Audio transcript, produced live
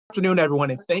Afternoon,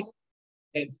 everyone, and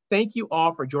thank you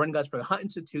all for joining us for the Hunt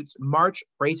Institute's March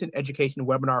Race and Education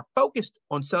webinar focused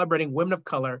on celebrating women of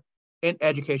color in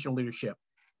educational leadership.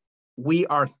 We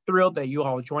are thrilled that you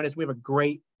all join us. We have a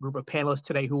great group of panelists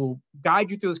today who will guide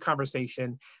you through this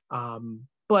conversation.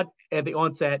 But at the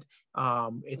onset,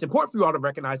 it's important for you all to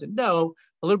recognize and know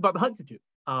a little about the Hunt Institute.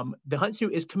 The Hunt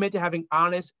Institute is committed to having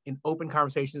honest and open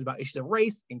conversations about issues of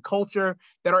race and culture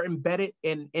that are embedded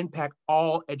and impact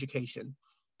all education.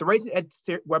 The Race and Ed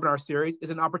webinar series is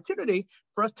an opportunity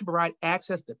for us to provide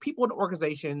access to people and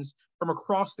organizations from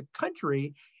across the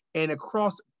country and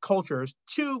across cultures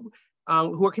who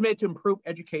are committed to improve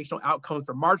educational outcomes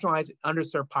for marginalized and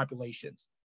underserved populations.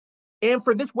 And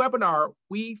for this webinar,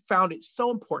 we found it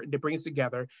so important to bring us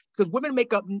together because women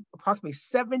make up approximately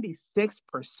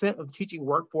 76% of the teaching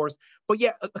workforce, but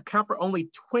yet account for only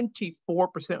 24%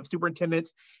 of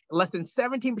superintendents, less than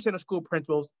 17% of school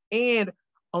principals, and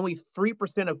only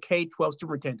 3% of K-12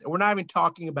 superintendents. And we're not even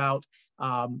talking about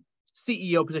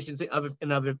CEO positions in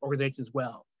other organizations as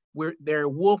well. They're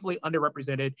woefully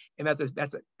underrepresented, and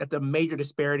that's a major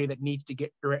disparity that needs to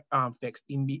get fixed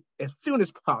as soon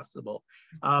as possible.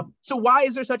 So why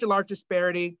is there such a large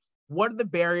disparity? What are the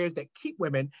barriers that keep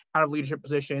women out of leadership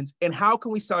positions? And how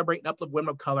can we celebrate and uplift women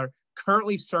of color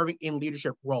currently serving in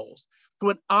leadership roles? So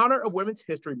in honor of Women's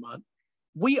History Month,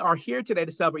 we are here today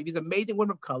to celebrate these amazing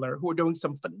women of color who are doing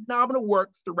some phenomenal work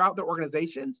throughout their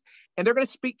organizations. And they're going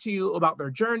to speak to you about their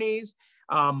journeys,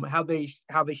 how they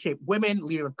shape women,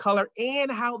 leaders of color, and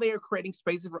how they are creating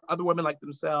spaces for other women like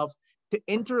themselves to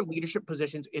enter leadership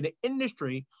positions in an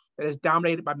industry that is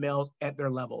dominated by males at their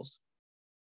levels.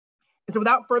 And so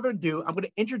without further ado, I'm going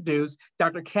to introduce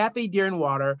Dr. Kathy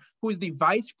Deerenwater, who is the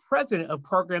Vice President of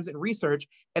Programs and Research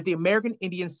at the American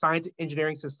Indian Science and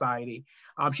Engineering Society.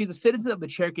 She's a citizen of the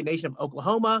Cherokee Nation of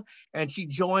Oklahoma, and she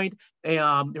joined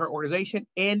her organization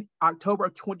in October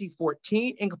of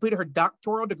 2014 and completed her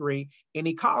doctoral degree in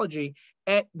ecology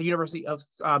at the University of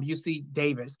UC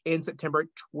Davis in September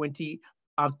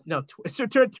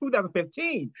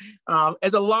 2015.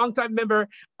 As a longtime member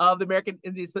of the American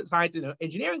Indian Science and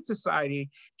Engineering Society,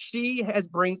 she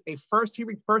brings a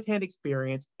firsthand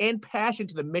experience and passion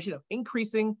to the mission of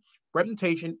increasing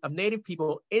representation of Native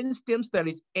people in STEM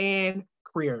studies and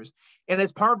careers. And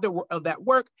as part of that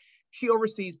work, she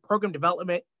oversees program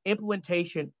development,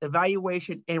 implementation,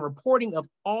 evaluation, and reporting of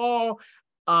all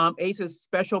ACE's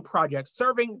special projects,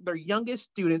 serving their youngest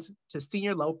students to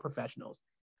senior level professionals.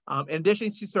 In addition,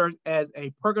 she serves as a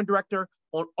program director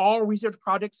on all research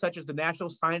projects, such as the National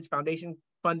Science Foundation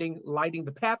funding Lighting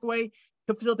the Pathway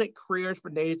to facilitate careers for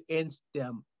natives in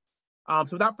STEM. So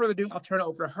without further ado, I'll turn it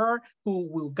over to her, who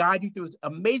will guide you through this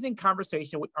amazing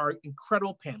conversation with our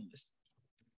incredible panelists.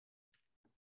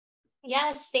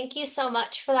 Yes, thank you so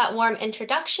much for that warm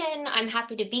introduction. I'm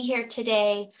happy to be here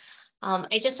today.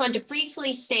 I just wanted to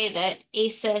briefly say that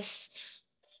ACES,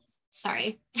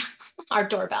 sorry, our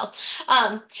doorbell,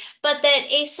 but that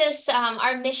ACES,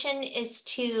 our mission is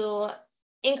to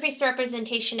increase the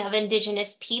representation of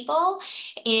Indigenous people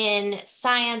in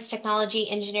science, technology,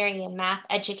 engineering, and math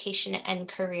education and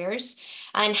careers.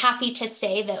 I'm happy to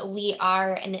say that we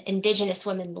are an Indigenous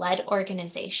women-led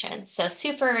organization. So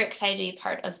super excited to be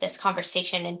part of this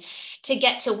conversation and to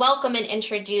get to welcome and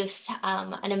introduce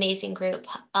an amazing group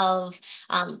of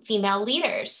female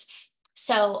leaders.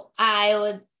 So I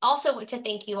would also want to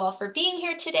thank you all for being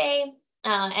here today.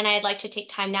 And I'd like to take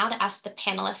time now to ask the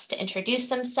panelists to introduce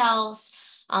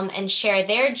themselves and share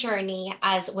their journey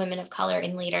as women of color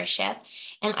in leadership.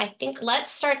 And I think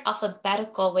let's start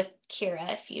alphabetical with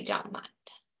Kira, if you don't mind.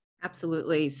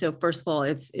 Absolutely. So first of all,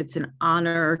 it's an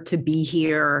honor to be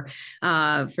here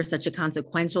for such a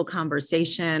consequential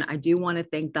conversation. I do want to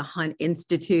thank the Hunt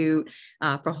Institute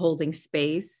for holding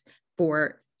space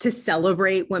to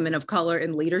celebrate women of color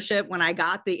in leadership. When I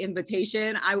got the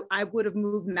invitation, I would have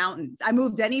moved mountains. I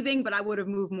moved anything, but I would have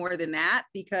moved more than that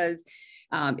because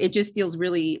it just feels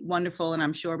really wonderful. And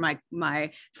I'm sure my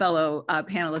fellow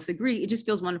panelists agree. It just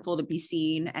feels wonderful to be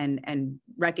seen and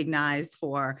recognized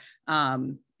for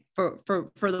the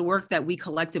work that we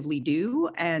collectively do.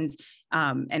 And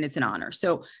it's an honor.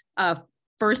 So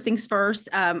first things first,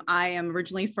 I am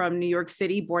originally from New York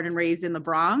City, born and raised in the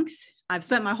Bronx. I've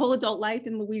spent my whole adult life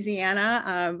in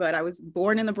Louisiana, but I was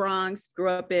born in the Bronx, grew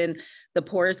up in the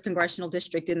poorest congressional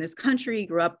district in this country,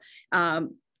 grew up,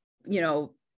 in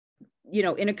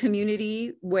a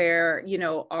community where,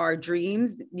 our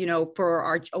dreams, for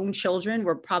our own children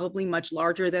were probably much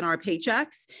larger than our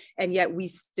paychecks. And yet we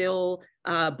still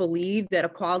believe that a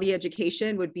quality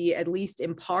education would be, at least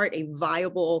in part, a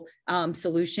viable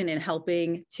solution in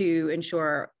helping to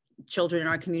ensure children in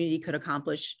our community could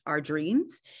accomplish our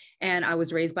dreams. And I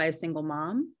was raised by a single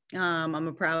mom. I'm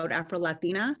a proud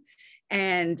Afro-Latina.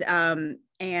 And,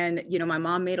 you know, my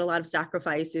mom made a lot of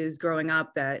sacrifices growing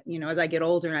up that, you know, as I get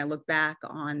older and I look back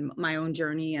on my own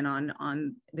journey and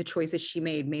on the choices she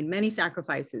made many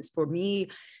sacrifices for me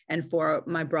and for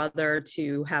my brother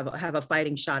to have a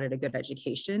fighting shot at a good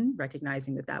education,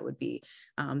 recognizing that that would be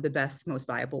the best, most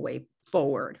viable way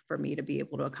forward for me to be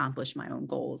able to accomplish my own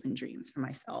goals and dreams for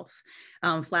myself.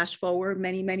 Flash forward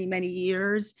many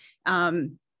years.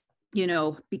 You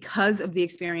know, because of the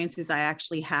experiences I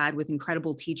actually had with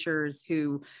incredible teachers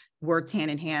who worked hand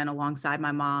in hand alongside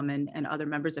my mom and other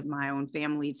members of my own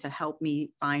family to help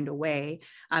me find a way,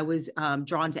 I was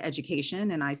drawn to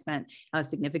education, and I spent a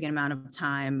significant amount of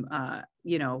time,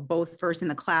 you know, both first in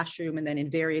the classroom and then in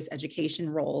various education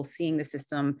roles, seeing the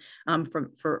system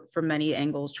for many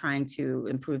angles, trying to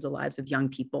improve the lives of young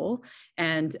people.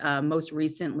 And most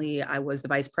recently, I was the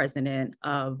vice president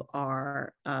of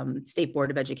our State Board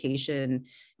of Education.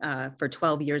 For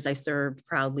 12 years, I served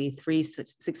proudly 3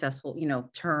 successful, you know,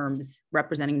 terms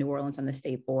representing New Orleans on the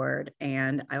state board.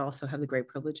 And I also have the great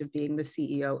privilege of being the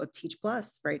CEO of Teach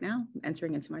Plus right now,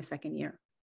 entering into my 2nd year.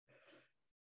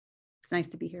 It's nice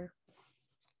to be here.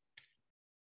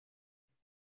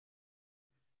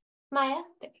 Maya?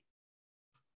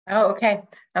 Oh, okay.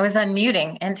 I was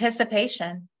unmuting.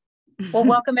 Anticipation. Well,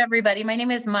 welcome everybody. My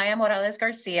name is Maya Morales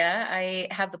Garcia. I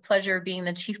have the pleasure of being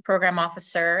the Chief Program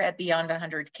Officer at Beyond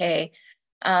 100K.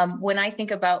 When I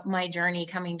think about my journey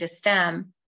coming to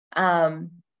STEM,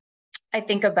 I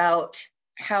think about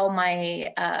how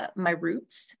my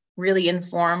roots really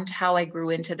informed how I grew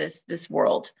into this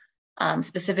world,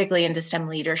 specifically into STEM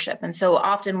leadership. And so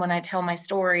often when I tell my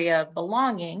story of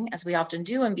belonging, as we often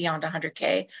do in Beyond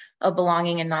 100K, of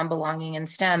belonging and non-belonging in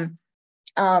STEM,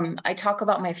 I talk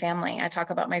about my family. I talk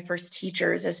about my first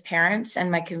teachers as parents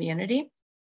and my community.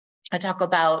 I talk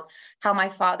about how my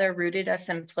father rooted us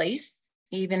in place,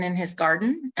 even in his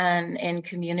garden and in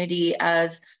community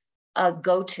as a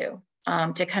go-to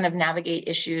to kind of navigate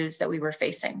issues that we were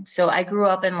facing. So I grew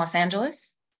up in Los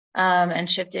Angeles and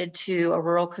shifted to a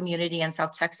rural community in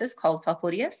South Texas called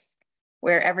Falfurrias,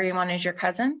 where everyone is your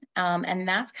cousin. And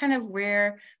that's kind of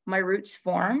where my roots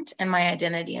formed and my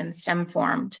identity in STEM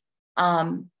formed.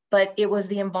 But it was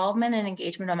the involvement and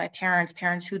engagement of my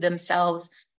parents who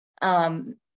themselves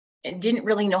didn't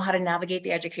really know how to navigate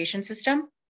the education system,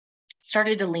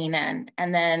 started to lean in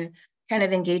and then kind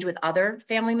of engage with other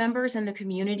family members in the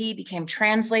community, became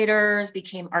translators,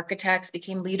 became architects,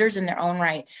 became leaders in their own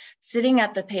right, sitting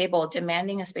at the table,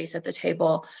 demanding a space at the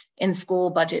table in school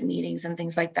budget meetings and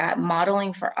things like that,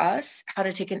 modeling for us how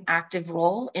to take an active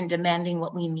role in demanding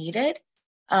what we needed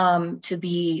to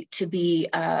be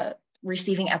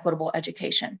receiving equitable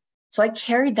education. So I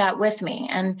carried that with me.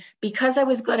 And because I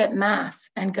was good at math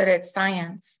and good at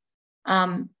science,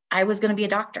 I was going to be a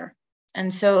doctor.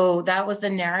 And so that was the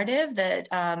narrative that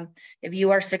if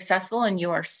you are successful and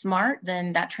you are smart,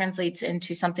 then that translates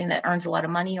into something that earns a lot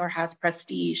of money or has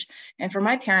prestige. And for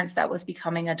my parents, that was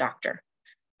becoming a doctor.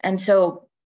 And so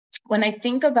when I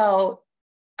think about,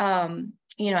 and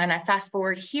I fast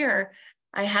forward here,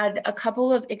 I had a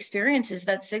couple of experiences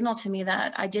that signaled to me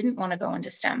that I didn't want to go into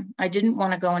STEM. I didn't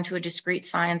want to go into a discrete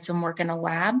science and work in a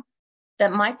lab,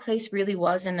 that my place really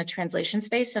was in the translation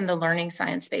space and the learning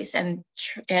science space and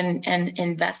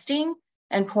investing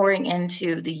and pouring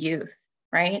into the youth,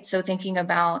 right? So thinking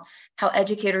about how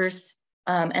educators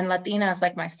and Latinas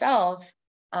like myself,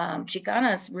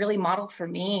 Chicanas, really modeled for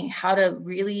me how to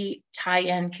really tie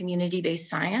in community-based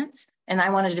science. And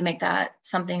I wanted to make that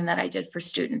something that I did for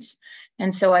students.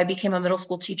 And so I became a middle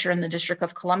school teacher in the District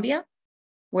of Columbia,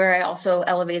 where I also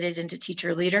elevated into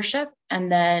teacher leadership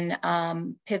and then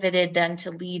pivoted then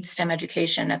to lead STEM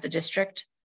education at the district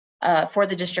for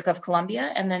the District of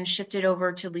Columbia, and then shifted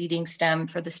over to leading STEM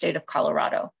for the state of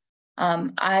Colorado.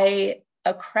 I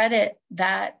accredit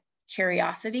that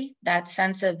curiosity, that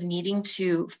sense of needing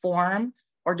to form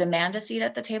or demand a seat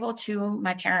at the table to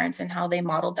my parents and how they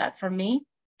modeled that for me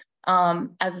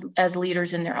as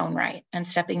leaders in their own right and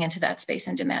stepping into that space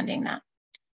and demanding that.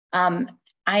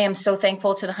 I am so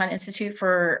thankful to the Hunt Institute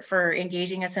for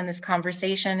engaging us in this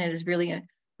conversation. It is really,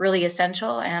 really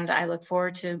essential, and I look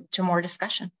forward to more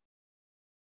discussion.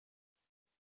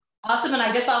 Awesome, and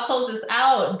I guess I'll close this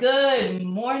out. Good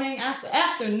morning,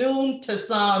 afternoon to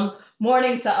some,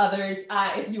 morning to others,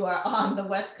 if you are on the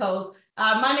West Coast.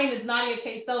 My name is Nadia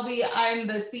K. Selby. I'm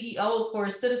the CEO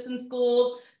for Citizen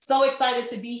Schools. So excited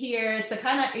to be here to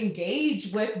kind of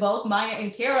engage with both Maya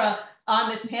and Kara on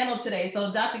this panel today.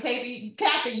 So Dr. Kathy,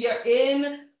 you're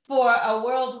in for a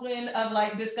whirlwind of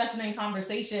like discussion and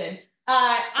conversation.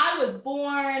 I was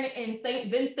born in St.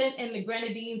 Vincent and the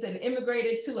Grenadines and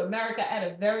immigrated to America at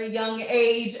a very young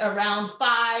age, around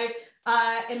 5.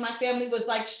 And my family was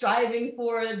like striving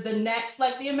for the next,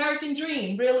 like the American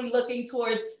dream, really looking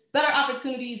towards better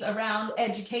opportunities around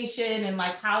education and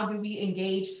like how do we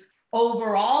engage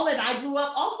overall. And I grew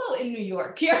up also in New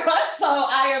York, Kira. So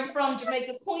I am from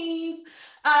Jamaica, Queens,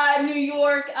 New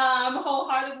York,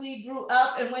 wholeheartedly grew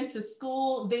up and went to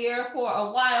school there for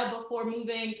a while before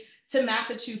moving to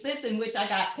Massachusetts, in which I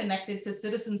got connected to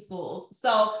citizen schools.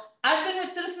 So I've been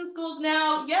with citizen schools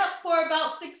now, for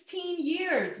about 16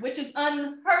 years, which is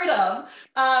unheard of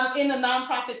in the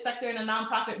nonprofit sector, in the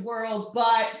nonprofit world.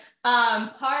 But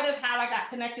part of how I got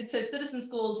connected to citizen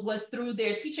schools was through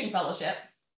their teaching fellowship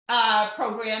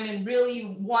program, and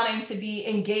really wanting to be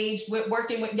engaged with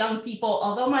working with young people.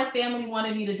 Although my family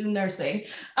wanted me to do nursing,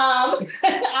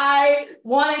 I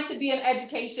wanted to be in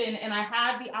education, and I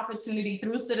had the opportunity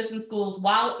through citizen schools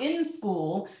while in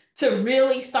school to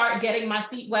really start getting my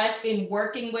feet wet in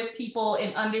working with people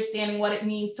and understanding what it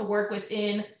means to work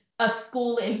within a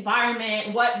school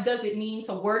environment. What does it mean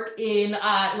to work in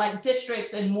like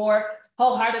districts, and more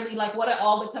wholeheartedly, like what are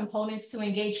all the components to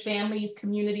engage families,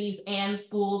 communities, and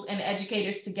schools and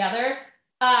educators together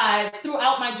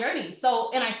throughout my journey. So,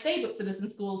 and I stayed with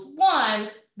citizen schools, 1,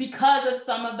 because of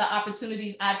some of the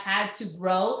opportunities I've had to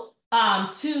grow,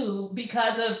 2,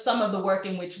 because of some of the work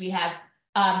in which we have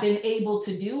been able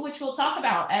to do, which we'll talk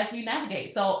about as we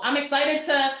navigate. So I'm excited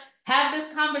to have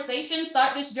this conversation,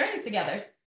 start this journey together.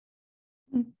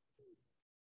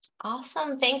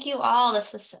 Awesome. Thank you all.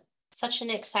 This is such an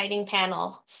exciting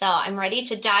panel. So I'm ready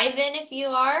to dive in if you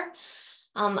are.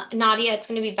 Nadia, it's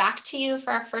going to be back to you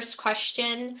for our first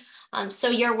question. So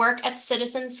your work at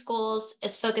Citizen Schools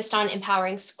is focused on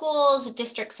empowering schools,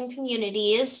 districts, and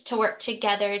communities to work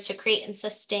together to create and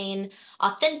sustain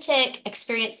authentic,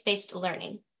 experience-based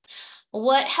learning.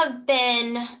 What has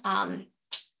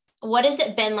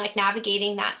it been like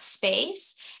navigating that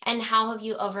space, and how have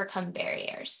you overcome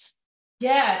barriers?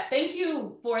 Yeah, thank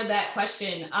you for that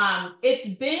question.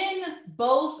 It's been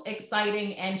both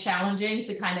exciting and challenging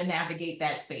to kind of navigate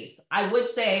that space. I would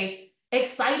say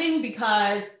exciting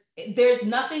because there's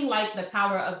nothing like the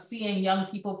power of seeing young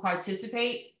people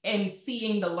participate and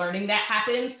seeing the learning that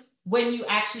happens when you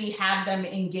actually have them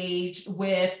engage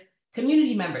with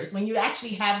community members, when you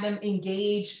actually have them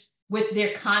engage with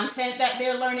their content that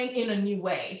they're learning in a new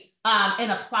way,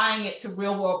 and applying it to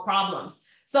real world problems.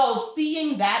 So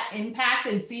seeing that impact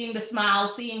and seeing the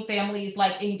smiles, seeing families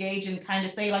like engage and kind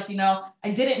of say like,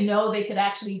 I didn't know they could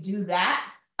actually do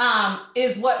that,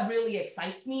 is what really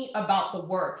excites me about the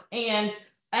work. And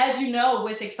as you know,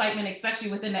 with excitement, especially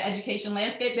within the education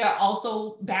landscape, there are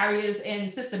also barriers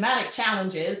and systematic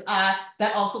challenges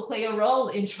that also play a role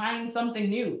in trying something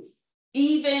new.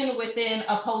 Even within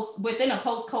a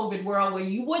post-COVID world where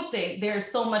you would think there's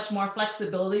so much more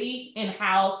flexibility in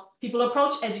how people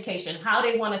approach education, how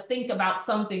they want to think about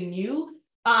something new.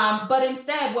 But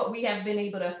instead, what we have been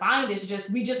able to find is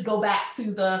we just go back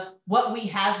to what we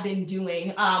have been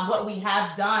doing, what we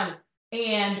have done.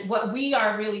 And what we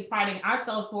are really priding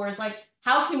ourselves for is like,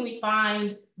 how can we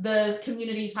find the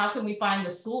communities, how can we find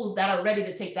the schools that are ready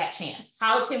to take that chance?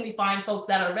 How can we find folks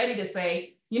that are ready to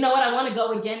say, you know what, I want to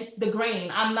go against the grain.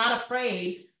 I'm not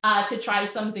afraid to try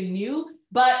something new.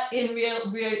 But in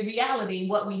reality,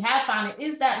 what we have found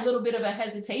is that little bit of a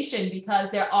hesitation because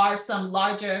there are some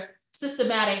larger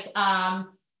systematic,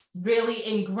 really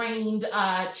ingrained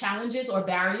challenges or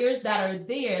barriers that are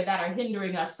there that are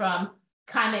hindering us from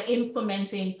kind of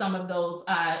implementing some of those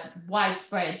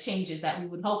widespread changes that we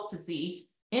would hope to see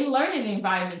in learning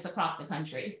environments across the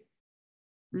country.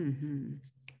 Mm-hmm.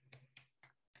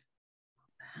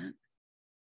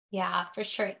 Yeah, for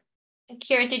sure.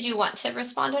 Kira, did you want to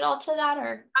respond at all to that,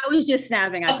 or? I was just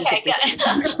snapping. Okay, good.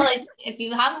 If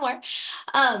you have more.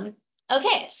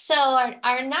 Okay, so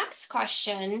our next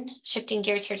question, shifting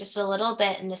gears here just a little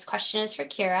bit, and this question is for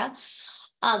Kira.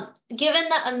 Given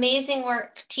the amazing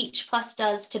work Teach Plus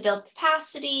does to build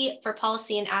capacity for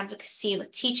policy and advocacy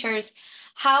with teachers,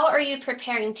 how are you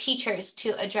preparing teachers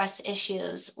to address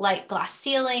issues like glass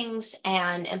ceilings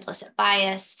and implicit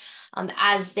bias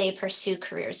as they pursue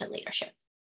careers in leadership?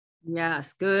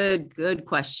 Yes, good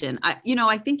question.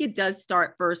 I think it does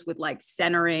start first with like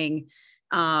centering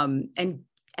and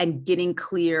getting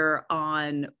clear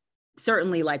on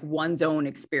certainly like one's own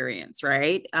experience,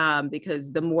 right?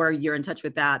 Because the more you're in touch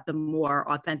with that, the more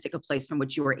authentic a place from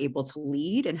which you are able to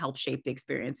lead and help shape the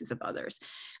experiences of others.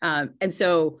 And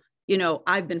so,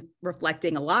 I've been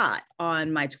reflecting a lot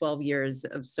on my 12 years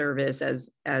of service as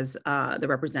the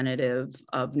representative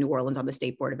of New Orleans on the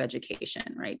State Board of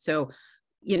Education, right? So,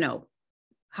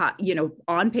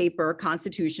 on paper,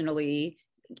 constitutionally,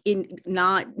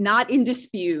 not in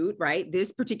dispute, right?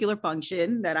 This particular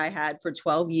function that I had for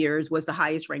 12 years was the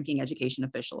highest ranking education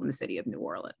official in the city of New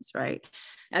Orleans, right?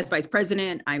 As vice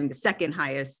president, I'm the second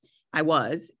highest.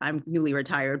 I'm newly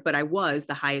retired, but I was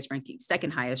the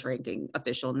second highest ranking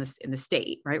official in the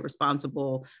state, right?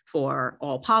 Responsible for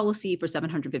all policy for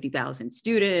 750,000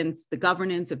 students, the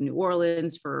governance of New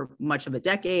Orleans for much of a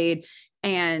decade,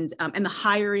 and the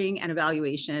hiring and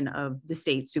evaluation of the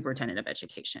state superintendent of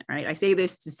education, right? I say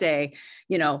this to say,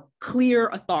 clear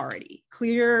authority,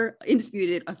 clear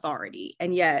indisputed authority.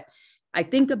 And yet I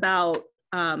think about,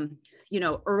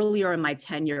 earlier in my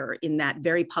tenure in that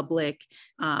very public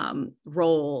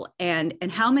role, and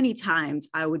how many times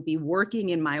I would be working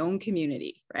in my own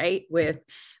community, right? With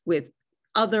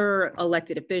other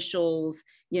elected officials,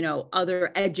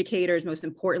 other educators, most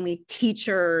importantly,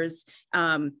 teachers,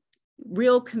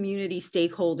 real community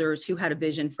stakeholders who had a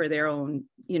vision for their own,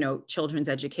 children's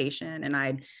education.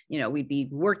 And we'd be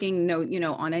working,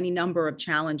 on any number of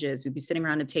challenges. We'd be sitting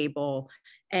around a table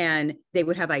and they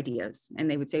would have ideas and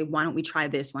they would say, why don't we try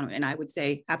this? And I would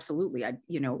say, absolutely.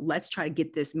 Let's try to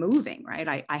get this moving,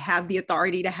 right? I have the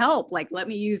authority to help. Like, let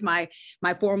me use my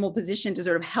formal position to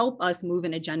sort of help us move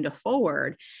an agenda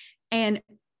forward. And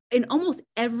in almost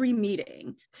every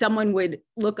meeting, someone would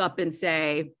look up and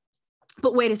say,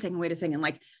 but wait a second,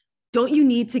 like, don't you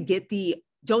need to get the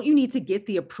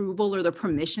approval or the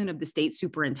permission of the state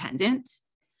superintendent?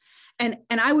 And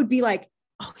I would be like,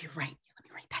 oh, you're right. Let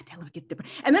me write that down. Let me get the,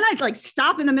 and then I'd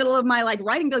stop in the middle of my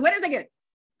writing, be like, wait a second.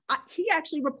 He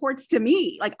actually reports to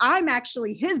me. Like, I'm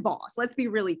actually his boss. Let's be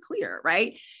really clear.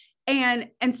 Right. And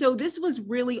so this was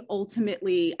really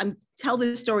ultimately, tell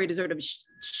this story to sort of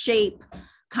shape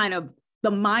kind of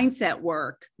the mindset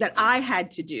work that I had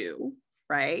to do,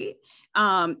 right?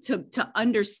 To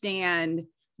understand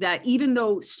that even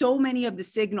though so many of the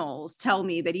signals tell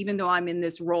me that even though I'm in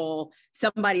this role,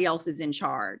 somebody else is in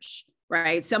charge,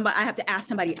 right? I have to ask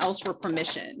somebody else for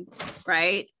permission,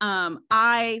 right?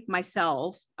 I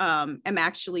myself am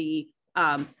actually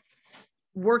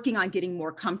working on getting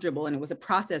more comfortable, and it was a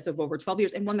process of over 12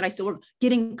 years, and one that I still work,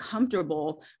 getting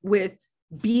comfortable with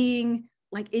being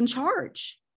in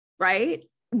charge, right?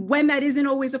 When that isn't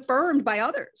always affirmed by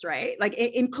others, right?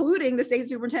 Including the state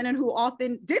superintendent, who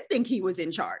often did think he was in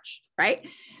charge, right?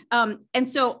 And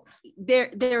so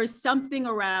there is something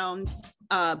around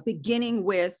beginning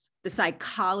with the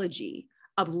psychology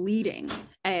of leading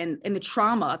and the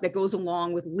trauma that goes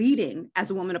along with leading as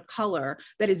a woman of color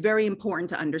that is very important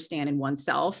to understand in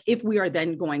oneself if we are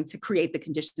then going to create the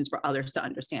conditions for others to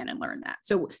understand and learn that.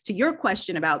 So to your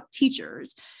question about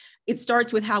teachers, it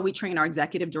starts with how we train our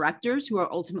executive directors, who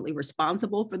are ultimately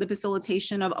responsible for the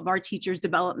facilitation of our teachers'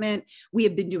 development. We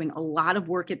have been doing a lot of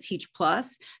work at Teach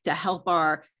Plus to help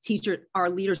our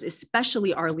leaders,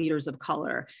 especially our leaders of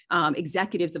color,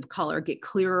 executives of color, get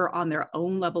clearer on their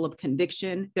own level of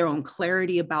conviction, their own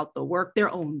clarity about the work,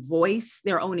 their own voice,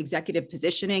 their own executive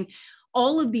positioning.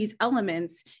 All of these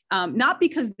elements, not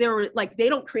because they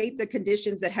don't create the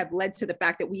conditions that have led to the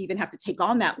fact that we even have to take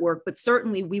on that work, but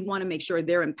certainly we want to make sure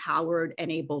they're empowered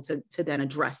and able to then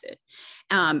address it.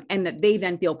 And that they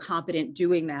then feel confident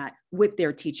doing that with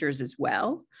their teachers as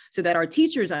well, so that our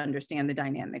teachers understand the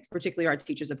dynamics, particularly our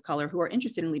teachers of color who are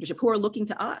interested in leadership, who are looking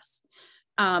to us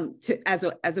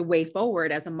as a way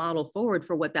forward, as a model forward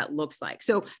for what that looks like.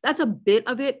 So that's a bit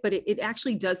of it, but it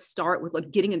actually does start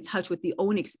with getting in touch with the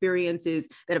own experiences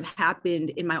that have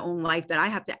happened in my own life that I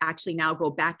have to actually now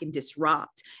go back and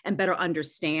disrupt and better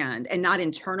understand, and not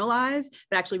internalize,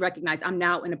 but actually recognize I'm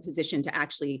now in a position to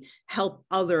actually help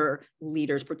other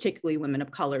leaders, particularly women of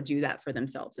color, do that for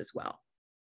themselves as well.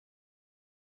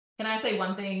 Can I say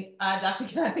one thing, Dr.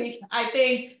 Kathy? I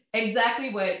think exactly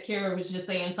what Kira was just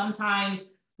saying. Sometimes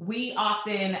we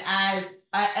often, as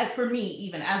for me,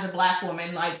 even as a Black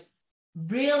woman,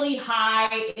 really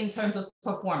high in terms of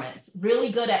performance,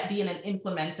 really good at being an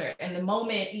implementer. And the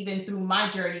moment, even through my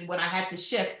journey, when I had to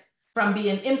shift from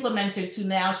being implementer to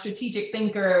now strategic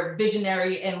thinker,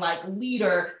 visionary, and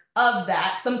leader of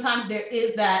that, sometimes there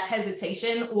is that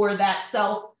hesitation or that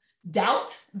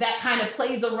self-doubt that kind of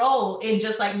plays a role in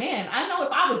just man, I know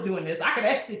if I was doing this, I could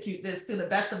execute this to the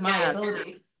best of my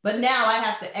ability. But now I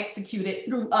have to execute it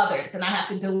through others, and I have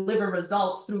to deliver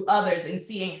results through others, and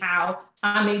seeing how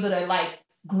I'm able to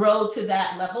grow to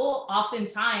that level.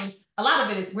 Oftentimes, a lot of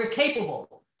it is we're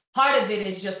capable. Part of it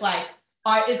is just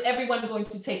is everyone going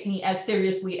to take me as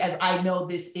seriously as I know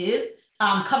this is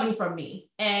coming from me?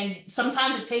 And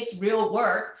sometimes it takes real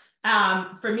work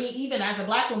for me, even as a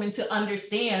Black woman, to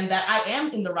understand that I am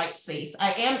in the right space.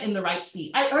 I am in the right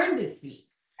seat. I earned this seat.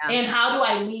 And how do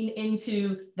I lean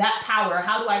into that power?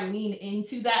 How do I lean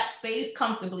into that space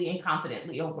comfortably and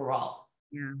confidently overall?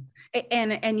 Yeah.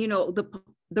 And you know,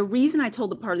 the reason I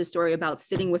told the part of the story about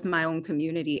sitting with my own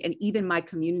community and even my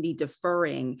community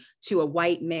deferring to a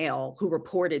white male who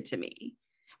reported to me,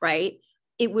 right?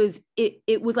 It was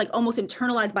like almost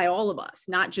internalized by all of us,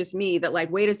 not just me, that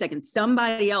like, wait a second,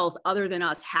 somebody else other than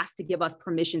us has to give us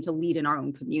permission to lead in our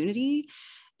own community.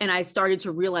 And I started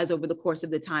to realize over the course of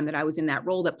the time that I was in that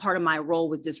role, that part of my role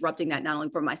was disrupting that not only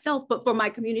for myself, but for my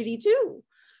community too,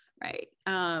 right?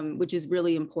 Which is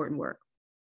really important work.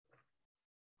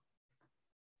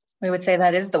 We would say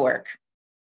that is the work,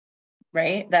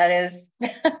 right? That is,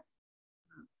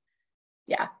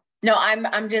 yeah. No,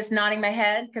 I'm just nodding my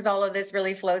head because all of this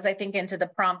really flows, I think, into the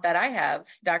prompt that I have,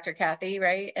 Dr. Kathy,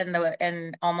 right?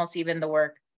 And almost even the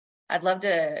work. I'd love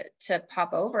to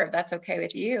pop over if that's okay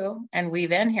with you and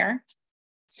weave in here.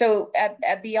 So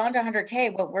at Beyond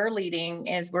 100K, what we're leading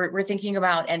is we're thinking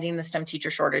about ending the STEM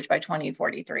teacher shortage by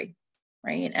 2043,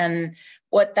 right? And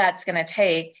what that's going to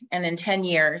take, and in 10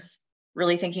 years,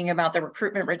 really thinking about the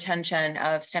recruitment retention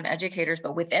of STEM educators,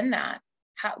 but within that,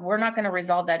 we're not going to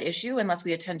resolve that issue unless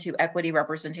we attend to equity,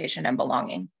 representation, and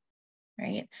belonging,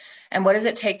 right? And what does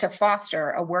it take to foster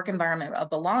a work environment of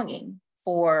belonging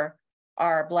for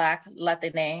our Black,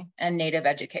 Latina, and Native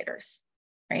educators,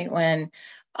 right?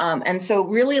 And so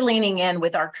really leaning in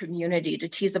with our community to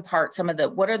tease apart some of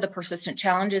what are the persistent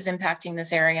challenges impacting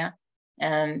this area,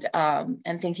 and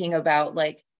thinking about,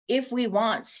 like, if we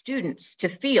want students to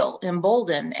feel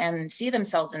emboldened and see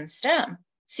themselves in STEM,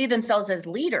 see themselves as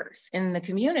leaders in the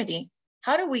community,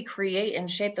 how do we create and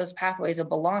shape those pathways of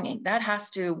belonging? That has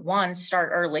to, one, start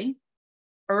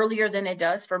earlier than it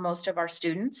does for most of our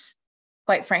students.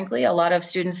 Quite frankly, a lot of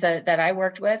students that I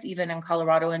worked with, even in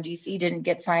Colorado and DC, didn't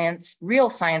get real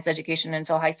science education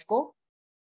until high school.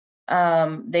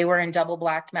 They were in double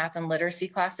black math and literacy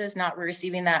classes, not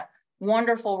receiving that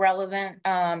wonderful, relevant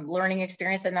learning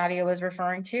experience that Nadia was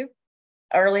referring to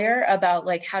earlier about,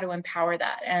 like, how to empower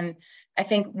that. And I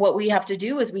think what we have to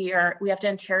do is we have to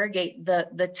interrogate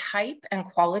the type and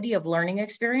quality of learning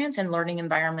experience and learning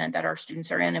environment that our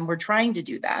students are in, and we're trying to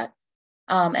do that.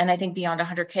 And I think Beyond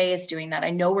 100K is doing that. I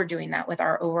know we're doing that with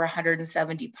our over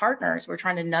 170 partners. We're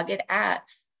trying to nugget at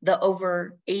the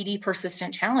over 80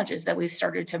 persistent challenges that we've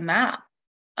started to map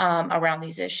around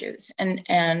these issues.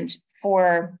 And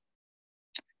for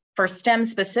STEM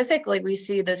specifically, we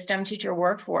see the STEM teacher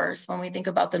workforce, when we think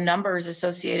about the numbers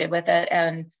associated with it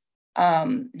and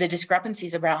the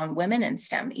discrepancies around women in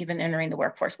STEM even entering the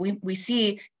workforce. We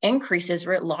see increases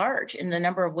writ large in the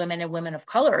number of women and women of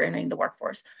color entering the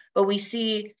workforce. But we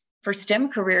see for STEM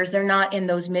careers, they're not in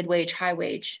those mid-wage,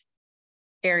 high-wage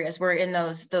areas. We're in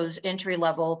those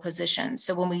entry-level positions.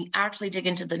 So when we actually dig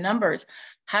into the numbers,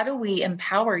 how do we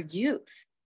empower youth,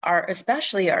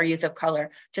 especially our youth of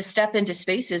color, to step into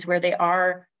spaces where they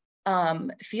are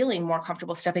feeling more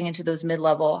comfortable stepping into those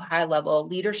mid-level,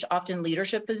 high-level often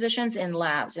leadership positions in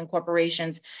labs and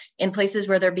corporations, in places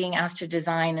where they're being asked to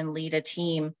design and lead a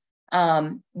team,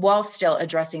 while still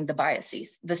addressing the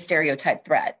biases, the stereotype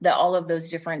threat, all of those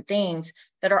different things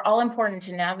that are all important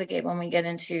to navigate when we get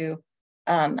into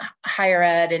higher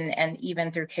ed and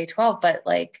even through K-12. But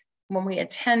like when we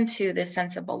attend to this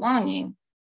sense of belonging,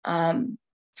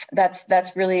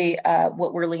 that's really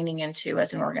what we're leaning into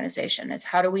as an organization, is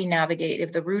how do we navigate,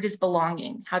 if the root is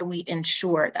belonging, how do we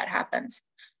ensure that happens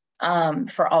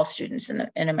for all students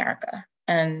in America?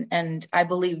 And I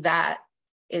believe that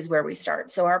is where we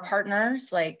start. So our partners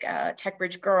like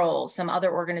TechBridge Girls, some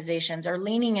other organizations are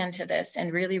leaning into this in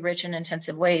really rich and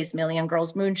intensive ways, Million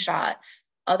Girls Moonshot,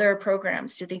 other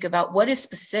programs to think about what is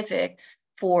specific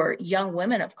for young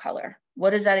women of color.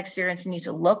 What does that experience need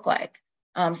to look like?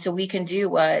 So we can do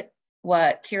what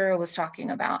Kira was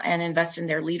talking about and invest in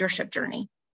their leadership journey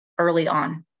early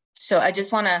on. So I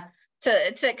just want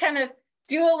to kind of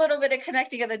do a little bit of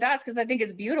connecting of the dots, because I think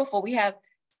it's beautiful. We have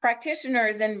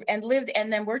practitioners and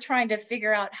then we're trying to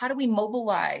figure out how do we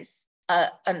mobilize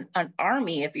an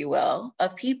army, if you will,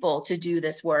 of people to do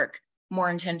this work more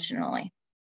intentionally.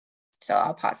 So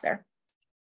I'll pause there.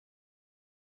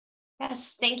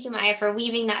 Yes, thank you, Maya, for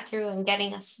weaving that through and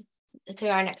getting us through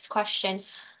our next question.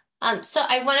 So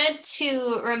I wanted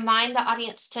to remind the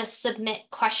audience to submit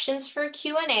questions for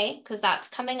Q&A, because that's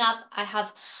coming up. I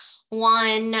have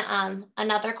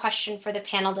another question for the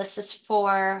panel. This is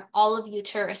for all of you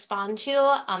to respond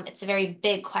to. It's a very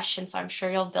big question, so I'm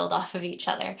sure you'll build off of each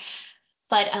other.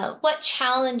 But what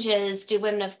challenges do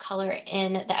women of color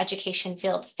in the education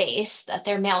field face that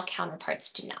their male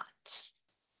counterparts do not?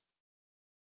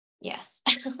 Yes,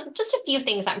 just a few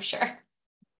things, I'm sure.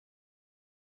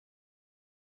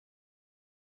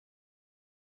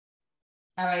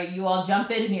 All right, you all jump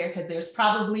in here because there's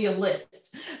probably a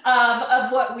list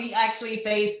of what we actually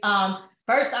face.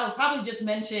 First, I would probably just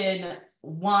mention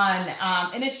one,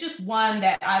 and it's just one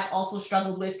that I've also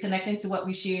struggled with, connecting to what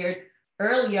we shared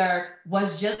earlier,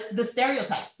 was just the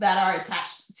stereotypes that are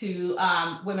attached to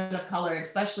women of color,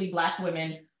 especially Black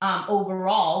women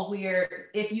overall, where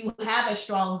if you have a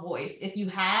strong voice, if you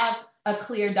have a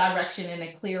clear direction and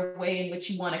a clear way in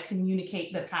which you want to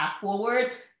communicate the path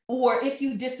forward, or if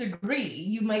you disagree,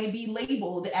 you may be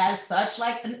labeled as such,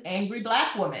 like an angry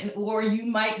Black woman, or you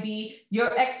might be,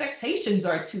 your expectations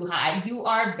are too high, you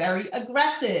are very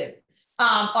aggressive,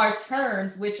 are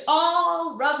terms which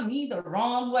all rub me the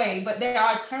wrong way, but there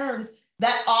are terms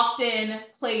that often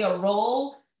play a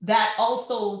role that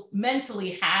also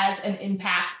mentally has an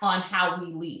impact on how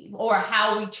we lead or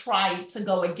how we try to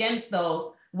go against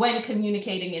those when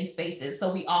communicating in spaces.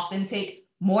 So we often take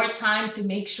more time to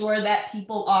make sure that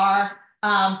people are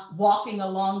walking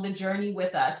along the journey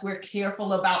with us. We're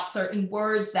careful about certain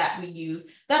words that we use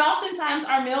that oftentimes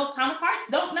our male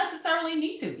counterparts don't necessarily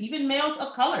need to. Even males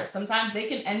of color, sometimes they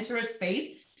can enter a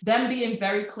space, them being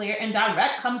very clear and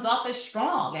direct comes off as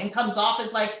strong and comes off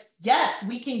as like, yes,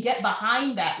 we can get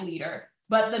behind that leader.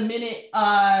 But the minute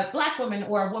a Black woman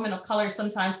or a woman of color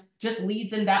sometimes just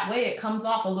leads in that way, it comes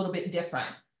off a little bit different.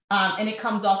 And it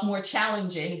comes off more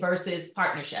challenging versus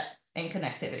partnership and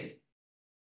connectivity.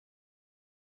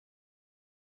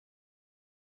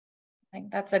 I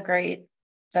think that's a great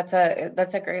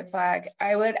flag.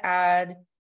 I would add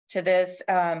to this,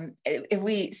 if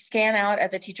we scan out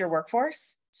at the teacher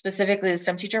workforce, specifically the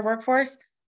STEM teacher workforce,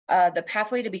 the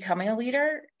pathway to becoming a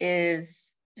leader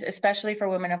is, especially for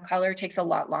women of color, takes a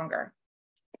lot longer.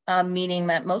 Meaning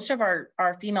that most of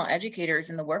our female educators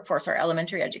in the workforce are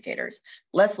elementary educators,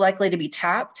 less likely to be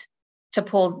tapped,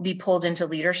 to be pulled into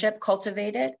leadership,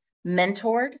 cultivated,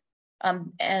 mentored.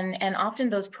 And often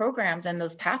those programs and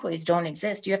those pathways don't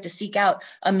exist. You have to seek out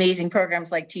amazing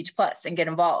programs like Teach Plus and get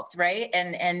involved, right?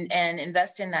 And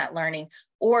invest in that learning.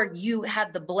 Or you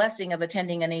have the blessing of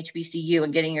attending an HBCU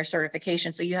and getting your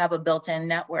certification, so you have a built-in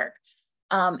network.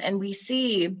 And we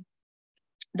see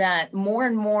that more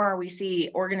and more we see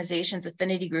organizations,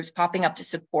 affinity groups popping up to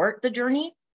support the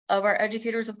journey of our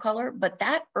educators of color. But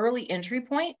that early entry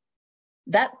point,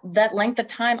 that length of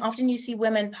time, often you see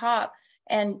women pop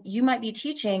and you might be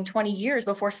teaching 20 years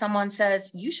before someone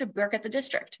says, you should work at the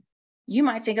district. You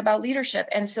might think about leadership.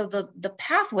 And so the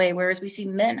pathway, whereas we see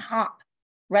men hop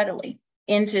readily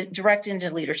direct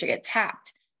into leadership, get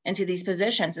tapped into these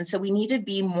positions. And so we need to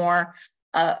be more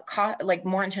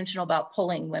more intentional about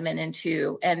pulling women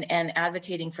into and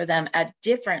advocating for them at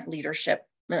different leadership,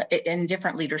 in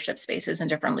different leadership spaces and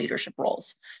different leadership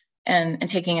roles, and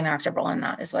taking an active role in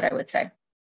that is what I would say.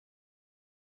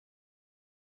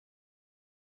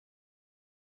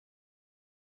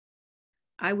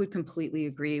 I would completely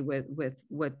agree with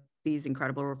these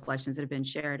incredible reflections that have been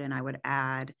shared. And I would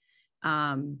add,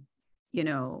 you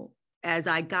know, as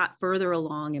I got further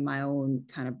along in my own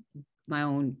kind of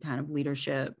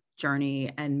leadership journey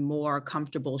and more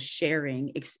comfortable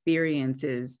sharing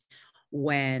experiences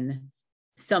when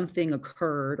something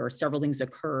occurred or several things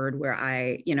occurred where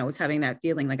I, was having that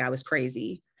feeling like I was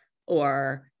crazy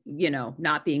or,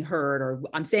 not being heard, or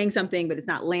I'm saying something, but it's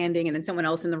not landing. And then someone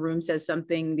else in the room says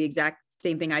something, the exact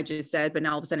same thing I just said, but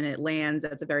now all of a sudden it lands.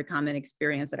 That's a very common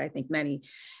experience that I think many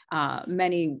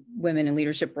women in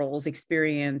leadership roles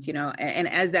experience, and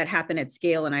as that happened at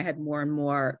scale and I had more and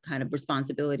more kind of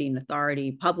responsibility and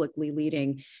authority publicly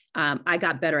leading, I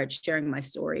got better at sharing my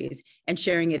stories and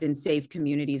sharing it in safe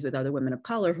communities with other women of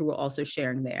color who were also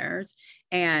sharing theirs.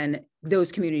 And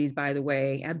those communities, by the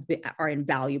way, are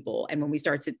invaluable. And when we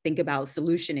start to think about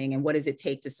solutioning and what does it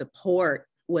take to support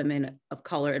women of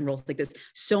color in roles like this,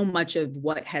 so much of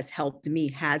what has helped me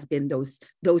has been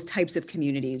those types of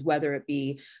communities, whether it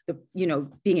be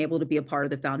being able to be a part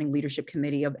of the founding leadership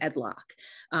committee of EDLOC,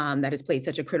 that has played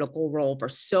such a critical role for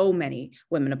so many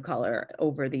women of color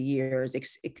over the years,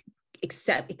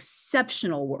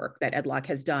 exceptional work that EDLOC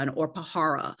has done, or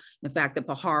PAHARA, the fact that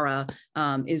PAHARA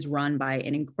is run by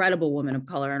an incredible woman of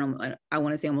color, and I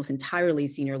want to say almost entirely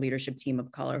senior leadership team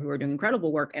of color who are doing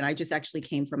incredible work. And I just actually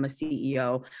came from a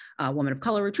CEO woman of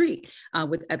color retreat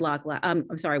with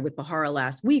EDLOC, with PAHARA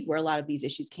last week, where a lot of these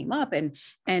issues came up. And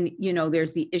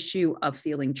there's the issue of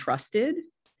feeling trusted,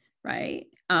 right?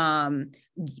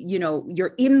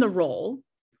 You're in the role.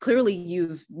 Clearly,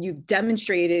 you've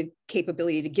demonstrated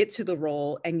capability to get to the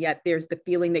role, and yet there's the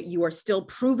feeling that you are still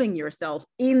proving yourself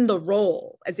in the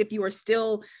role, as if you are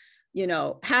still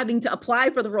having to apply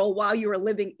for the role while you were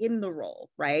living in the role,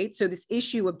 right? So this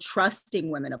issue of trusting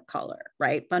women of color,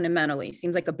 right? Fundamentally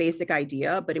seems like a basic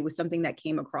idea, but it was something that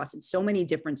came across in so many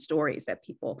different stories that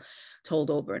people told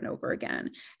over and over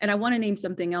again. And I want to name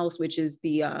something else, which is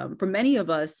for many of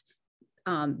us,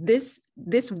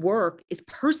 this work is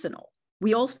personal.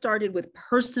 We all started with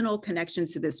personal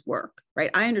connections to this work,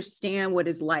 right? I understand what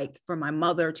it's like for my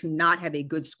mother to not have a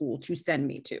good school to send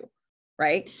me to,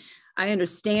 right? I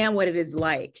understand what it is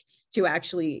like to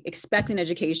actually expect an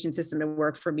education system to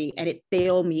work for me and it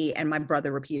failed me and my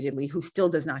brother repeatedly, who still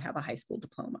does not have a high school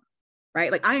diploma,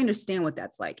 right? Like I understand what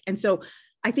that's like. And so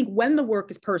I think when the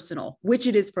work is personal, which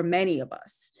it is for many of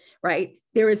us, right?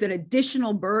 There is an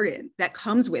additional burden that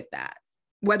comes with that,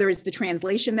 whether it's the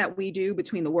translation that we do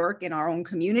between the work in our own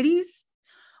communities,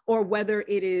 or whether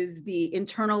it is the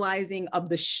internalizing of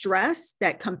the stress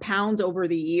that compounds over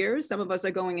the years. Some of us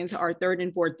are going into our third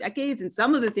and fourth decades, and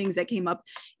some of the things that came up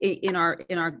in our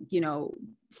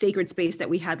sacred space that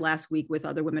we had last week with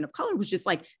other women of color was just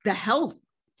like the health.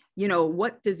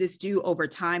 What does this do over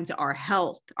time to our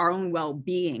health, our own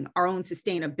well-being, our own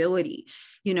sustainability?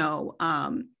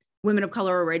 Women of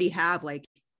color already have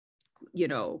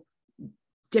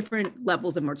different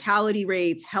levels of mortality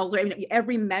rates, health,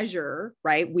 every measure,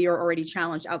 right? We are already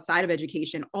challenged outside of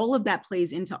education. All of that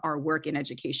plays into our work in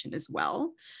education as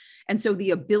well. And so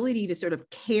the ability to sort of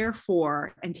care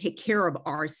for and take care of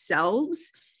ourselves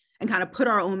and kind of put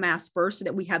our own mass first so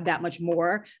that we have that much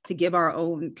more to give our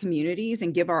own communities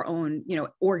and give our own,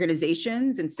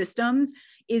 organizations and systems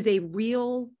is a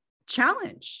real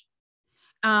challenge.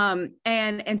 And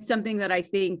something that I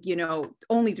think,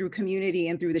 only through community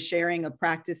and through the sharing of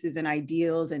practices and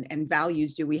ideals and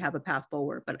values do we have a path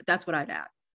forward, but that's what I'd add.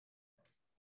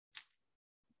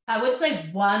 I would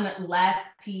say one last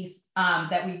piece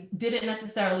that we didn't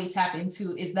necessarily tap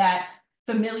into is that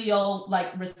familial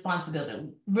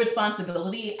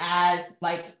responsibility as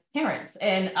parents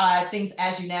and things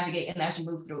as you navigate and as you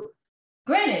move through.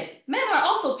 Granted, men are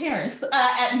also parents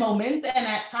at moments and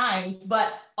at times,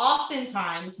 but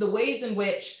oftentimes the ways in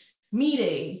which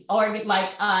meetings or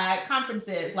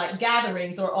conferences,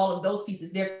 gatherings or all of those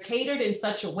pieces, they're catered in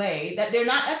such a way that they're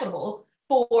not equitable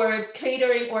for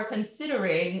catering or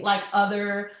considering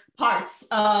other parts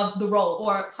of the role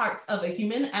or parts of a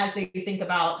human as they think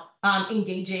about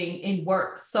engaging in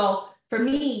work. So for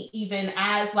me, even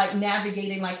as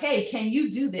navigating, hey, can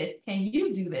you do this? Can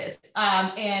you do this?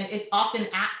 And it's often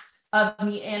asked of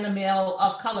me and a male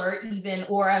of color even,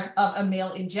 or of a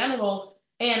male in general.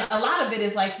 And a lot of it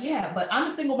is yeah, but I'm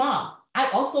a single mom. I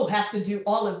also have to do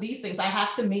all of these things. I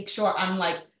have to make sure I'm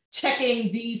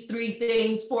checking these 3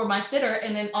 things for my sitter.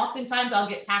 And then oftentimes I'll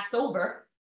get passed over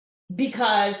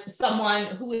because someone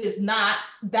who is not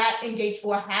that engaged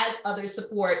or has other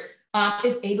support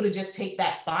is able to just take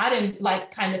that spot and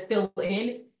kind of fill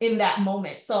in that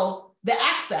moment. So the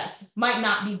access might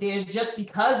not be there just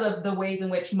because of the ways in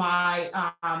which my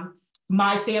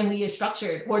family is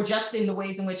structured, or just in the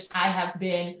ways in which I have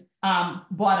been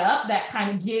brought up, that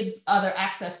kind of gives other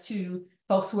access to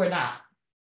folks who are not.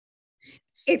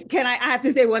 I have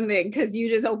to say one thing, because you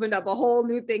just opened up a whole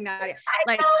new thing now.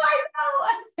 I know.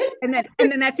 and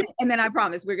then that's it. And then I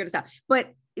promise we're going to stop.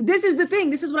 But this is the thing.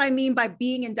 This is what I mean by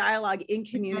being in dialogue in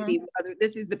community. Mm-hmm.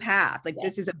 This is the path.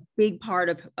 This is a big part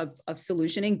of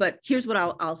solutioning. But here's what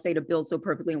I'll say to build so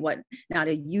perfectly on what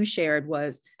Nadia you shared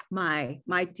was my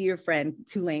dear friend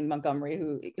Tulane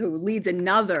Montgomery, who leads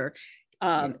another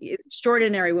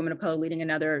extraordinary women of color leading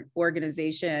another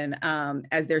organization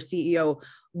as their CEO,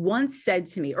 once said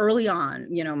to me early on,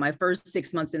 my first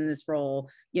 6 months in this role,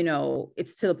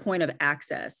 it's to the point of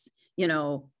access,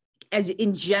 as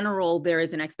in general, there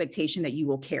is an expectation that you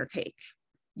will caretake.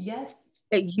 Yes.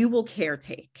 That you will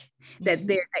caretake, that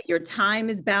your time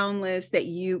is boundless, that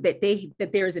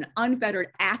there is an unfettered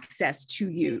access to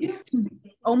you,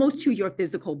 almost to your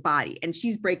physical body. And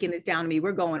she's breaking this down to me.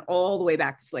 We're going all the way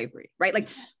back to slavery, right?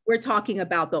 We're talking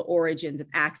about the origins of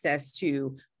access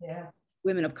to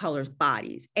women of color's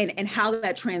bodies and how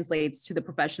that translates to the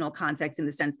professional context, in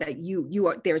the sense that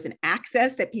there's an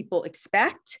access that people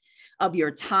expect of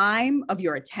your time, of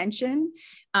your attention.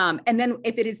 And then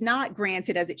if it is not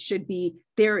granted as it should be,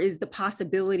 there is the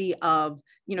possibility of,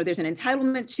 there's an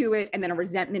entitlement to it and then a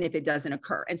resentment if it doesn't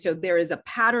occur. And so there is a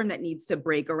pattern that needs to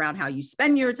break around how you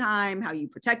spend your time, how you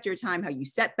protect your time, how you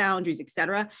set boundaries, et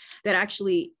cetera, that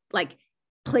actually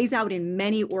plays out in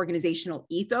many organizational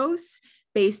ethos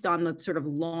based on the sort of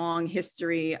long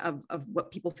history of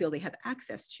what people feel they have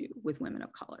access to with women of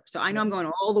color. So I know I'm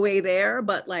going all the way there,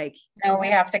 but no, we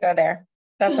have to go there.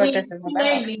 That's what this is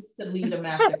about. Needs to lead a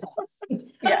masterclass.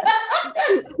 Yeah.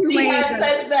 She has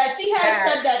said that. She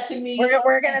has said that to me.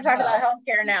 We're going to talk about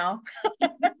healthcare now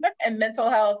and mental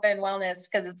health and wellness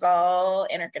because it's all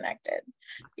interconnected.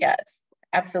 Yes,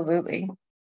 absolutely.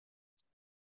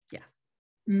 Yes.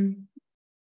 Mm.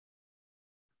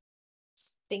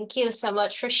 Thank you so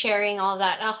much for sharing all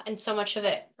that. Oh, and so much of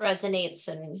it resonates,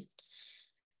 and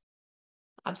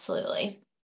absolutely.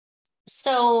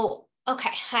 So,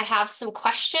 okay, I have some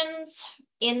questions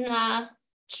in the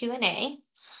Q&A.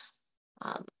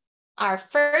 Our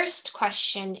first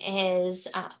question is,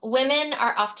 women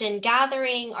are often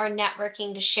gathering or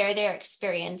networking to share their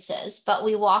experiences, but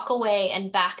we walk away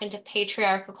and back into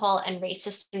patriarchal and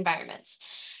racist environments.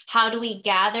 How do we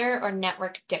gather or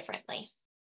network differently?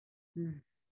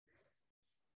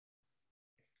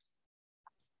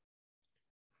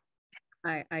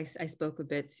 I spoke a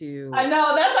bit to. I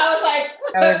know, that's how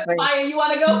I was like, Maya, you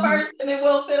want to go first and then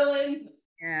we'll fill in.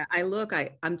 Yeah,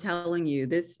 I'm telling you,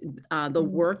 this, the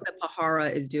work that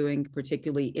Pahara is doing,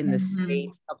 particularly in the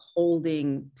space of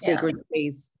holding sacred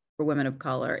space for women of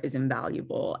color, is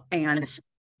invaluable. And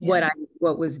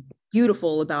what was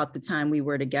beautiful about the time we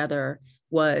were together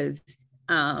was,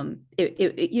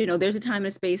 you know, there's a time and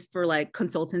a space for like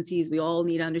consultancies. We all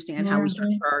need to understand how we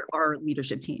structure our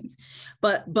leadership teams.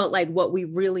 But like what we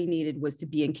really needed was to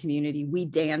be in community. We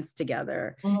danced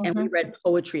together and we read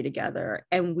poetry together,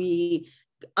 and we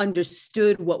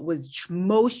understood what was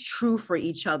most true for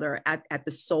each other at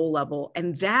the soul level.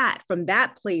 And that, from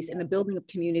that place, in the building of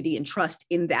community and trust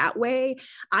in that way,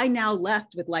 I now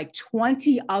left with like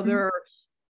 20 other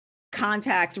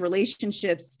contacts,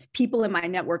 relationships, people in my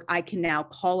network I can now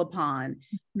call upon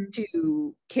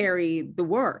to carry the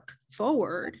work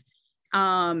forward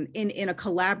in a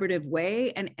collaborative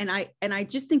way. And I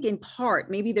just think, in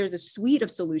part, maybe there's a suite of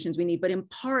solutions we need, but in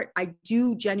part, I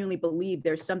do genuinely believe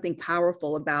there's something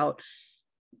powerful about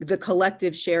the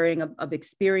collective sharing of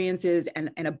experiences.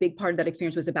 And a big part of that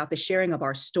experience was about the sharing of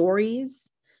our stories,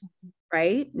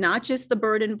 right? Not just the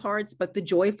burden parts, but the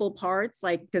joyful parts.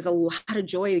 Like, there's a lot of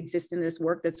joy exists in this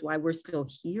work. That's why we're still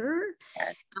here.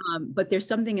 Yes. But there's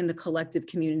something in the collective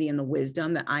community and the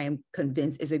wisdom that I am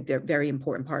convinced is a very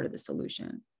important part of the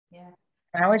solution. Yeah.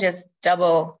 I would just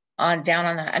double down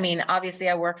on that. I mean, obviously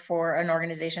I work for an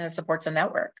organization that supports a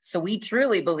network. So we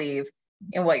truly believe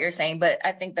in what you're saying, but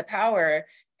I think the power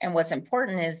and what's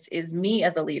important is me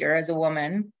as a leader, as a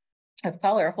woman of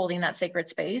color, holding that sacred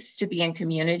space to be in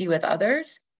community with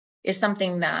others is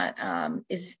something that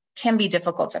can be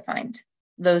difficult to find.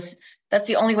 That's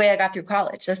the only way I got through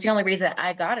college. That's the only reason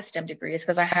I got a STEM degree, is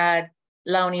because I had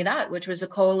La Unidad, which was a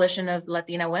coalition of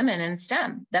Latina women in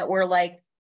STEM that were like,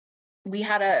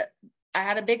 I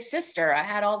had a big sister. I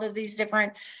had all of these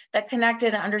different that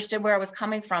connected and understood where I was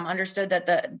coming from, understood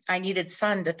that I needed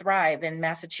sun to thrive in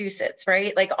Massachusetts,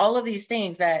 right? Like all of these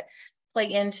things that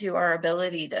play into our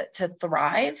ability to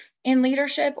thrive in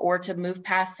leadership, or to move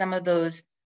past some of those,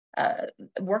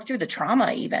 work through the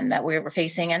trauma even that we were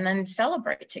facing, and then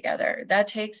celebrate together. That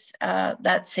takes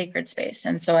that sacred space.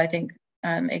 And so I think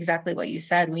exactly what you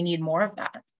said, we need more of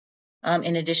that,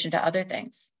 in addition to other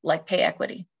things like pay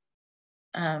equity.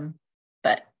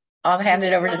 But I'll hand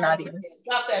it over to Nadia.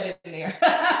 Drop that in there.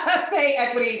 Pay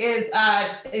equity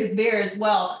is there as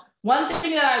well. One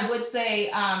thing that I would say,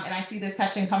 and I see this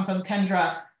question come from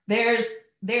Kendra, there's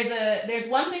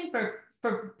one thing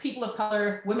for people of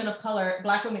color, women of color,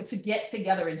 Black women, to get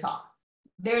together and talk.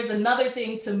 There's another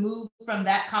thing to move from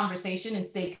that conversation and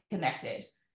stay connected.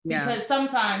 Yeah. Because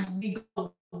sometimes we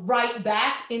go right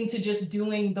back into just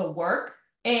doing the work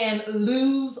and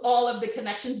lose all of the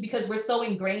connections because we're so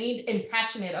ingrained and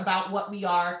passionate about what we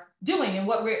are doing and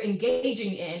what we're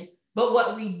engaging in. But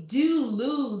what we do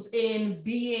lose in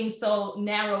being so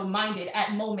narrow-minded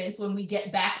at moments when we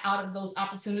get back out of those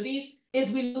opportunities is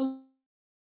we lose.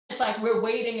 It's like we're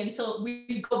waiting until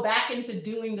we go back into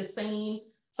doing the same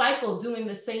cycle, doing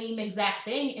the same exact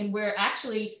thing, and we're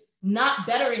actually not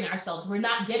bettering ourselves. We're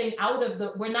not getting out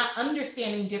of we're not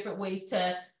understanding different ways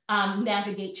to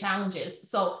navigate challenges.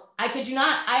 So I kid you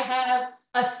not, I have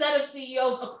a set of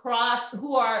CEOs across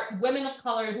who are women of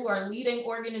color, who are leading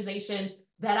organizations,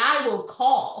 that I will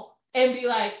call and be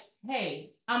like,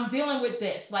 hey, I'm dealing with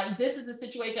this. Like, this is the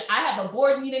situation. I have a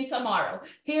board meeting tomorrow.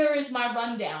 Here is my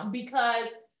rundown, because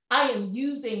I am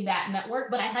using that network,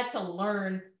 but I had to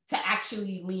learn to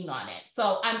actually lean on it.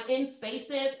 So I'm in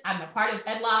spaces, I'm a part of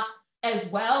EdLock as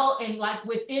well. And like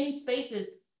within spaces,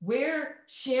 we're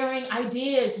sharing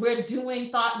ideas, we're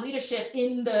doing thought leadership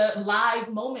in the live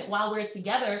moment while we're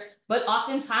together. But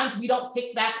oftentimes we don't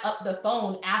pick back up the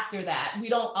phone after that. We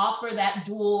don't offer that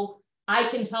dual, I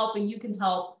can help and you can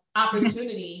help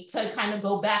opportunity to kind of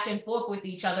go back and forth with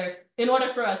each other in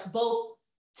order for us both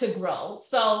to grow.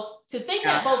 So to think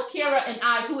that both Kira and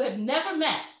I, who have never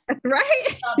met That's right.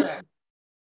 each other,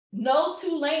 know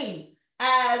Tulane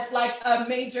as like a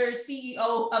major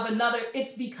CEO of another,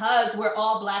 it's because we're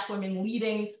all Black women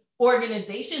leading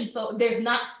organizations. So there's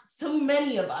not so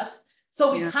many of us.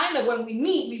 So we kind of, when we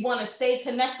meet, we want to stay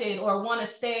connected or want to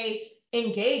stay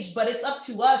engaged, but it's up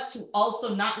to us to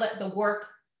also not let the work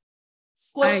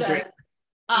squish us.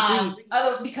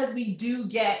 Because we do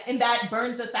get, and that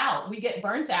burns us out. We get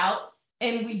burnt out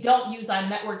and we don't use our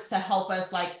networks to help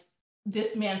us like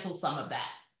dismantle some of that.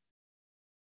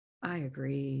 I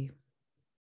agree.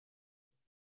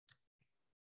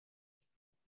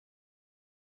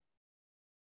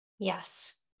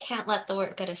 Yes, can't let the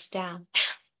work get us down.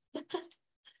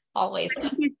 Always.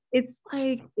 It's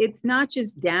like, it's not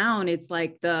just down, it's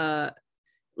like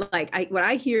what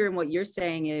I hear and what you're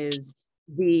saying is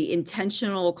the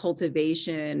intentional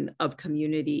cultivation of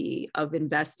community, of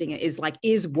investing is a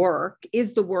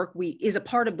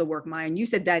part of the work, Maya. And you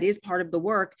said that is part of the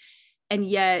work. And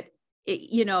yet,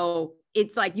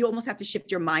 it's like you almost have to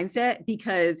shift your mindset,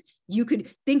 because you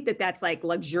could think that that's like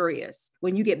luxurious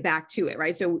when you get back to it,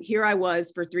 right? So here I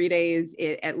was for 3 days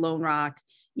at Lone Rock,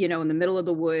 in the middle of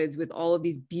the woods with all of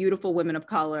these beautiful women of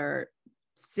color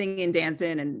singing,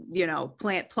 dancing, and,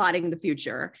 plotting the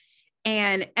future.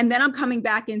 And then I'm coming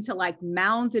back into like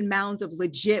mounds and mounds of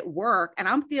legit work, and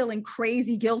I'm feeling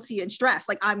crazy guilty and stressed.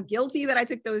 Like I'm guilty that I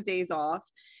took those days off,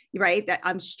 right? That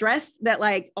I'm stressed that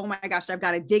like, oh my gosh, I've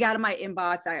got to dig out of my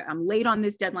inbox. I'm late on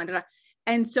this deadline.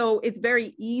 And so it's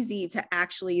very easy to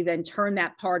actually then turn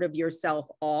that part of yourself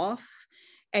off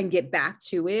and get back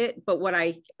to it. But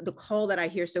the call that I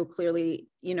hear so clearly,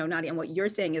 Nadia, and what you're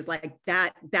saying is like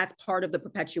that's part of the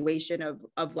perpetuation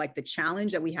of like the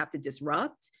challenge that we have to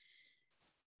disrupt.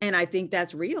 And I think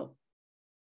that's real.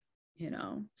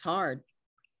 It's hard.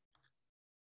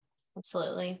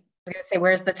 Absolutely. I was gonna say,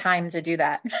 where's the time to do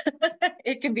that?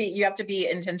 You have to be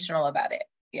intentional about it.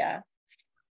 Yeah.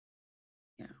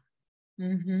 Yeah.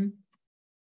 Mm-hmm.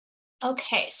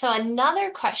 Okay, so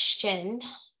another question,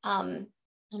 and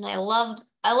I love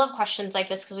questions like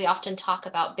this because we often talk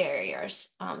about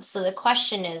barriers. So the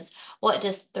question is, what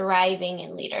does thriving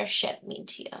in leadership mean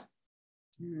to you?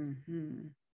 Mm-hmm.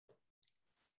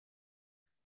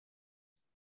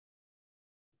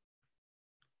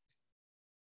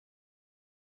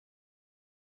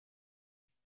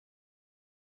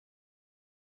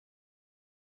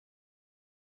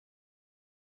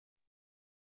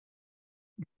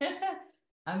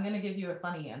 I'm going to give you a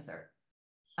funny answer.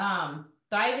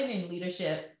 Thriving in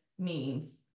leadership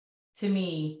means to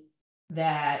me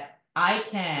that I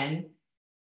can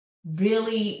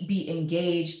really be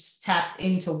engaged, tapped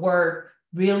into work,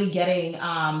 really getting,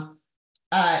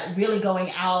 really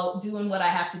going out, doing what I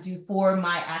have to do for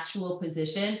my actual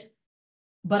position.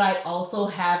 But I also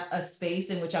have a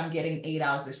space in which I'm getting 8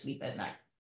 hours of sleep at night.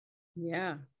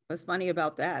 Yeah. What's funny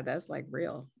about that? That's like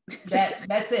real.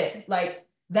 That's it. Like,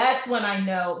 that's when I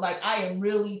know, like, I am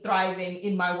really thriving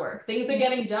in my work. Things are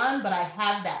getting done, but I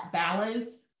have that balance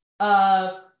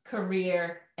of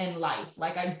career and life.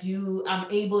 Like I'm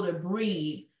able to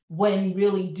breathe when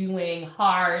really doing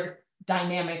hard,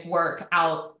 dynamic work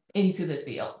out into the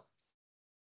field.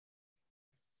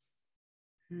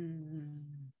 I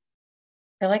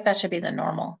feel like that should be the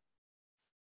normal.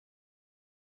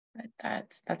 But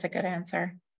that's a good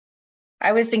answer.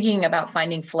 I was thinking about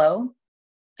finding flow.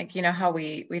 Like, how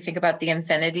we think about the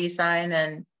infinity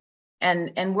sign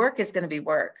and work is going to be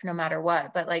work no matter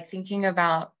what. But like thinking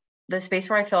about the space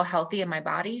where I feel healthy in my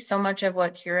body, so much of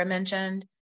what Kira mentioned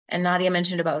and Nadia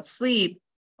mentioned about sleep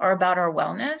are about our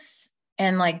wellness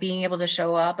and like being able to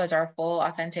show up as our full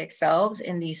authentic selves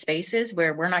in these spaces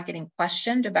where we're not getting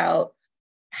questioned about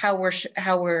how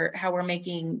we're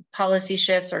making policy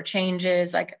shifts or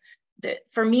changes. Like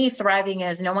for me, thriving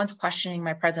is no one's questioning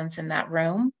my presence in that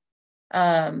room.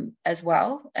 As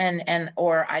well,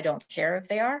 or I don't care if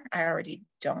they are, I already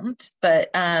don't,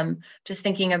 but just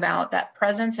thinking about that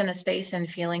presence in a space and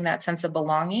feeling that sense of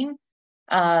belonging,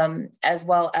 as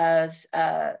well as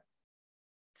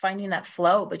finding that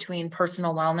flow between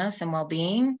personal wellness and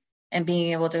well-being and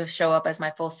being able to show up as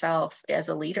my full self as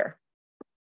a leader.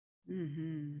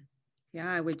 Mm-hmm. Yeah,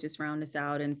 I would just round us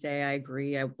out and say I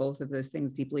agree. Both of those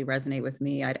things deeply resonate with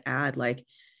me. I'd add like,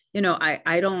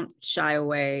 I don't shy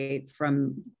away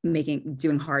from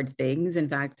doing hard things. In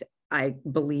fact, I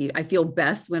feel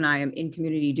best when I am in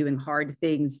community doing hard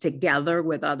things together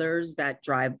with others that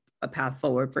drive a path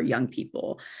forward for young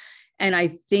people. And I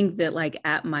think that like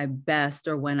at my best,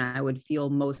 or when I would feel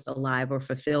most alive or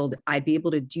fulfilled, I'd be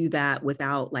able to do that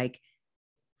without like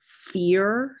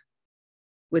fear,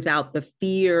 without the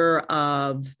fear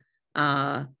of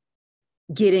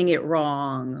getting it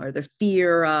wrong, or the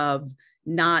fear of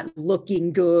not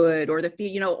looking good, or the fear,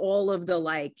 you know, all of the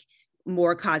like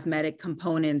more cosmetic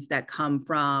components that come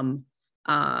from,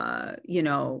 you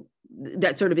know,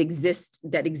 that sort of exist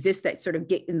that sort of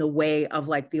get in the way of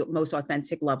like the most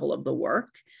authentic level of the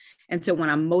work. And so when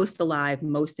I'm most alive,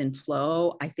 most in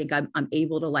flow, I think I'm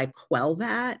able to like quell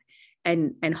that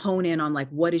and hone in on like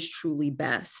what is truly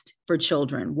best for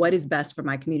children, what is best for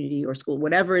my community or school,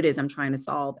 whatever it is I'm trying to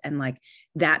solve. And like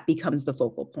that becomes the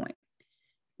focal point,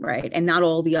 right? And not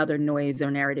all the other noise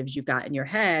or narratives you've got in your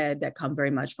head that come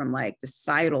very much from like the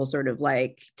societal sort of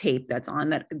like tape that's on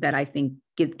that I think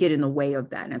get in the way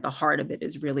of that. And at the heart of it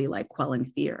is really like quelling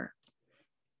fear.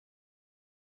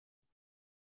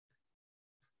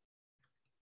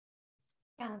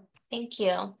 Yeah, thank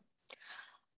you.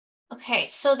 Okay,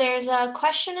 so there's a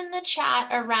question in the chat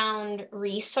around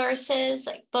resources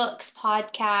like books,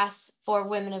 podcasts for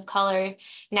women of color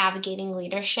navigating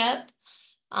leadership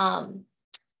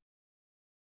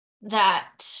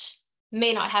that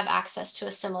may not have access to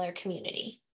a similar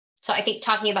community. So I think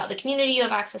talking about the community you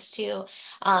have access to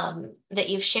that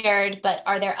you've shared, but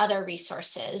are there other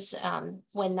resources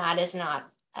when that is not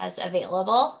as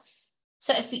available?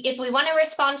 So if we want to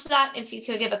respond to that, if you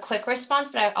could give a quick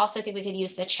response, but I also think we could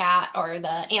use the chat or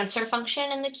the answer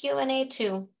function in the Q&A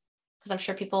too, because I'm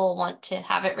sure people will want to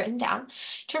have it written down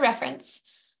to reference.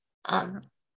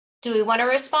 Do we want to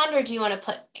respond, or do you want to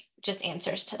put just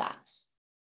answers to that?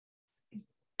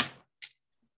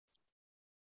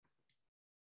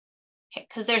 Okay,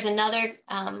 because there's another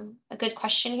a good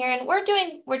question here, and we're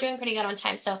doing pretty good on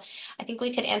time, so I think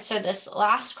we could answer this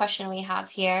last question we have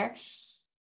here.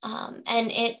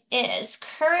 And it is,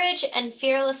 courage and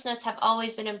fearlessness have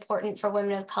always been important for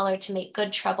women of color to make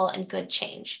good trouble and good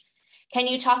change. Can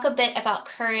you talk a bit about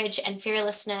courage and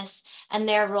fearlessness and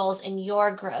their roles in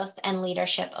your growth and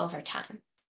leadership over time?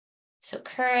 So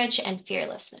courage and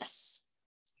fearlessness.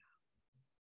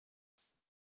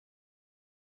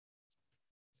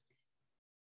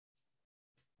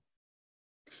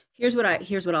 Here's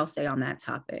what I'll say on that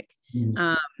topic.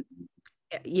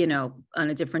 You know, on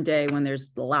a different day when there's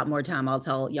a lot more time, I'll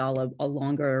tell y'all a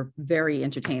longer, very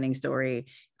entertaining story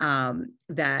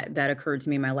that occurred to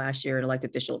me in my last year as elected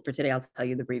official. For today, I'll tell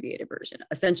you the abbreviated version.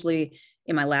 Essentially,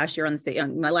 in my last year on the state,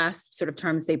 my last sort of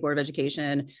term State Board of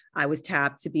Education, I was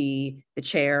tapped to be the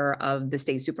chair of the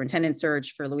state superintendent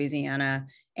search for Louisiana,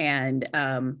 and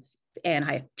I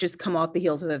had just come off the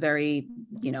heels of a very,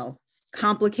 you know,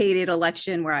 complicated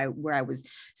election where I was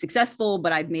successful,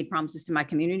 but I'd made promises to my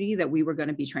community that we were going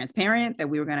to be transparent, that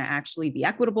we were going to actually be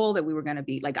equitable, that we were going to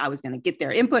be like, I was going to get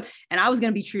their input and I was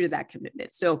going to be true to that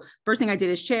commitment. So first thing I did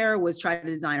as chair was try to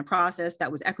design a process that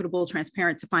was equitable,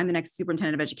 transparent to find the next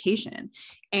superintendent of education.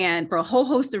 And for a whole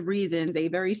host of reasons, a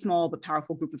very small but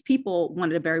powerful group of people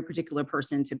wanted a very particular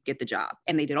person to get the job.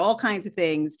 And they did all kinds of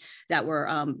things that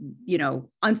were, you know,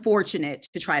 unfortunate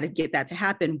to try to get that to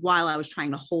happen while I was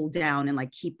trying to hold down and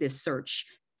like keep this search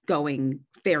going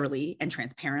fairly and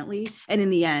transparently. And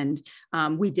in the end,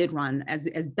 we did run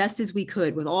as best as we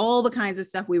could with all the kinds of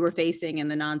stuff we were facing and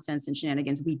the nonsense and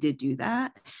shenanigans. We did do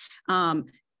that.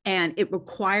 And it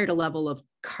required a level of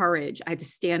courage. I had to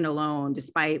stand alone,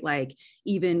 despite like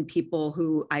even people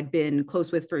who I'd been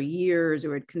close with for years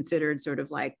or had considered sort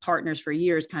of like partners for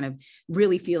years, kind of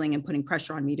really feeling and putting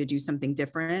pressure on me to do something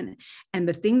different. And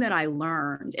the thing that I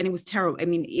learned, and it was terrible. I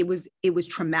mean, it was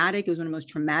traumatic. It was one of the most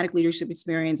traumatic leadership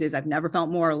experiences. I've never felt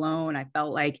more alone. I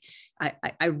felt like,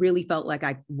 I really felt like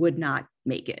I would not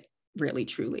make it, really,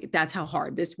 truly. That's how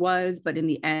hard this was. But in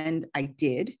the end, I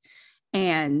did.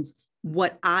 And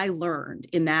what I learned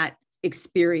in that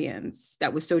experience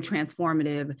that was so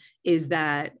transformative is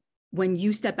that when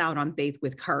you step out on faith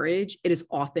with courage, it is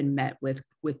often met with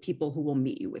people who will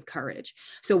meet you with courage.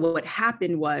 So what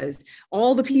happened was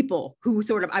all the people who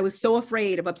sort of, I was so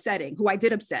afraid of upsetting, who I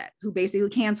did upset, who basically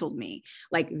canceled me,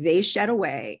 like they shed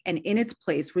away. And in its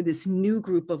place were this new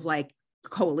group of like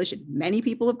coalition, many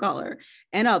people of color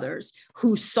and others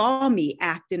who saw me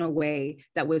act in a way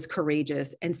that was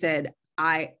courageous and said,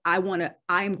 I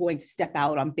am going to step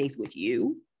out on faith with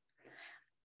you.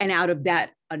 And out of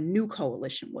that, a new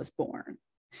coalition was born.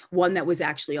 one that was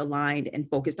actually aligned and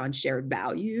focused on shared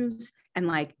values. And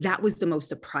like, that was the most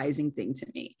surprising thing to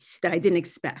me that I didn't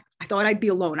expect. I thought I'd be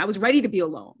alone. I was ready to be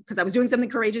alone because I was doing something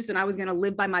courageous and I was going to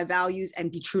live by my values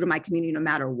and be true to my community no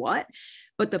matter what.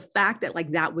 But the fact that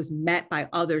like that was met by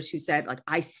others who said, like,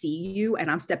 I see you and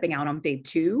I'm stepping out on day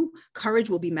 2, courage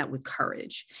will be met with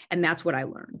courage. And that's what I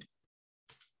learned.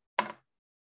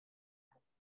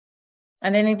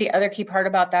 And I think the other key part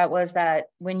about that was that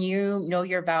when you know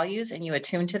your values and you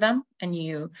attune to them and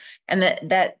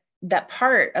that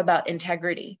part about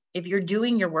integrity, if you're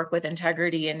doing your work with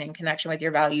integrity and in connection with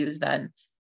your values, then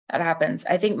that happens.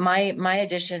 I think my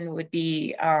addition would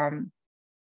be, and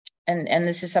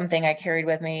this is something I carried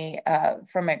with me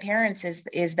from my parents,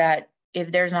 is that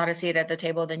if there's not a seat at the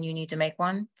table, then you need to make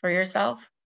one for yourself.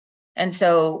 And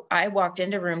so I walked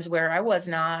into rooms where I was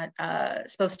not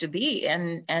supposed to be,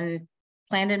 and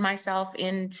planted myself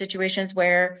in situations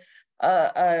where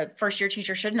a first-year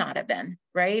teacher should not have been,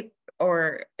 right?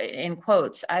 Or in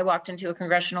quotes, I walked into a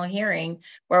congressional hearing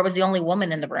where I was the only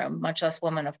woman in the room, much less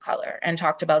woman of color, and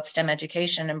talked about STEM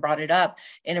education and brought it up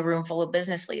in a room full of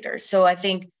business leaders. So I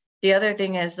think the other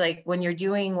thing is, like, when you're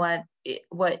doing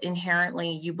what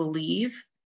inherently you believe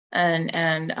and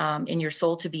in your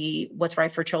soul to be what's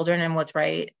right for children and what's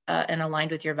right and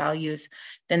aligned with your values,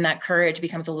 then that courage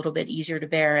becomes a little bit easier to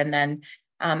bear. And then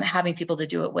having people to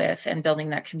do it with and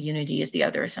building that community is the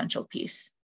other essential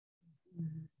piece.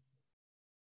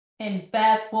 And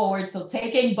fast forward, so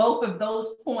taking both of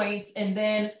those points, and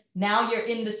then now you're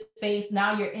in the space,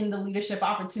 now you're in the leadership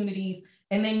opportunities,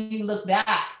 and then you look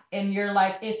back and you're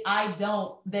like, if I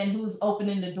don't, then who's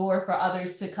opening the door for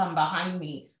others to come behind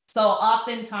me? So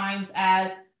oftentimes,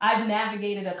 as I've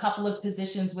navigated a couple of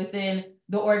positions within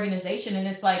the organization, and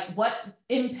it's like, what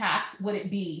impact would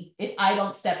it be if I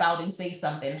don't step out and say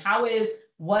something? How is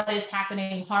what is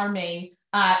happening harming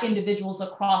individuals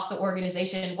across the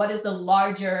organization? What is the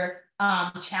larger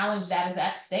challenge that is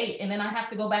at stake? And then I have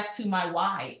to go back to my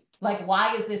why. Like,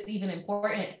 why is this even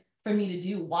important for me to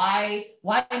do? Why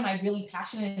am I really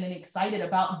passionate and excited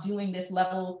about doing this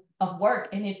level of work?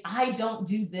 And if I don't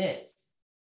do this,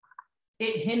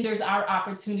 it hinders our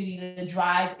opportunity to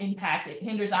drive impact. It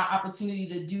hinders our opportunity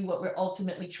to do what we're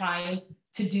ultimately trying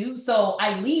to do. So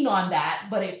I lean on that,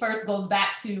 but it first goes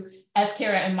back to, as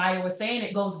Kara and Maya was saying,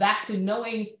 it goes back to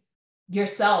knowing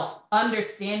yourself,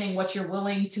 understanding what you're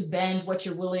willing to bend, what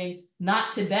you're willing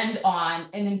not to bend on,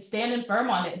 and then standing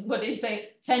firm on it. What they say,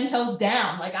 10 toes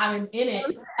down, like I'm in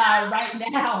it right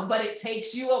now, but it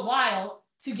takes you a while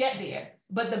to get there.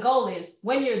 But the goal is,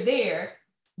 when you're there,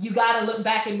 you got to look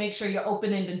back and make sure you're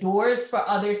opening the doors for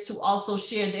others to also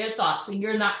share their thoughts, and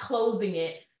you're not closing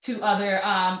it to other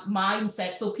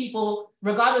mindsets. So people,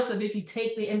 regardless of if you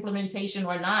take the implementation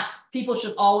or not, people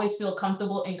should always feel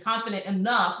comfortable and confident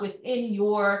enough within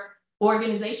your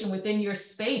organization, within your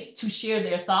space, to share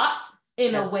their thoughts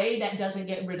in a way that doesn't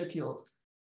get ridiculed.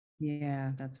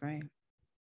 Yeah, that's right.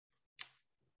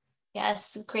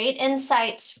 Yes, great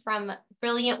insights from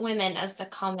brilliant women, as the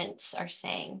comments are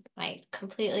saying. I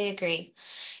completely agree.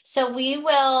 So we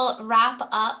will wrap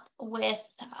up with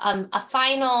a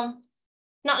final,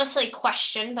 not necessarily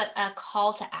question, but a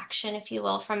call to action, if you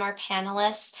will, from our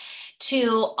panelists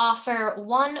to offer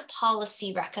one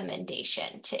policy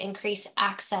recommendation to increase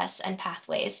access and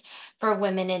pathways for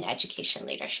women in education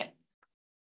leadership.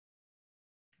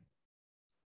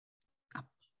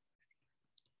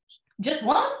 Just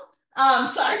one?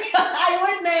 Sorry, I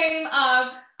would name,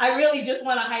 I really just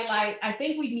want to highlight, I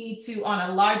think we need to, on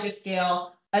a larger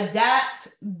scale, adapt.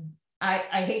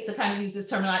 I hate to kind of use this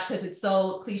terminology because it's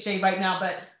so cliche right now,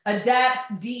 but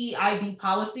adapt DEIB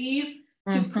policies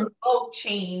to promote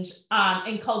change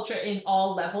and culture in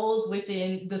all levels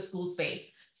within the school space.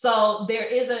 So there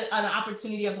is an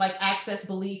opportunity of like access,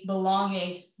 belief,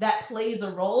 belonging that plays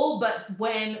a role, but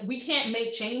when we can't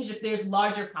make change if there's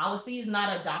larger policies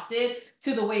not adopted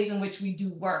to the ways in which we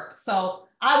do work. So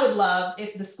I would love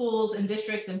if the schools and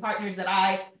districts and partners that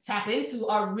I tap into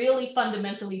are really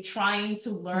fundamentally trying to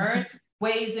learn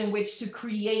ways in which to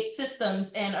create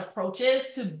systems and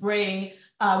approaches to bring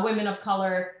women of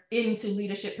color into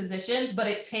leadership positions, but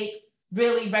it takes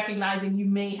really recognizing you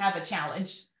may have a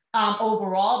challenge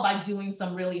overall by doing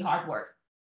some really hard work.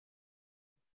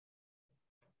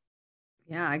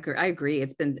 Yeah, I agree.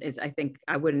 I think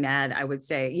I wouldn't add, I would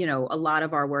say, you know, a lot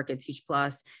of our work at Teach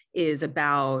Plus is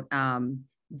about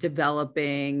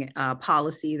developing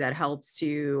policy that helps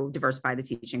to diversify the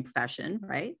teaching profession,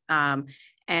 right?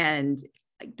 And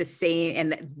the same,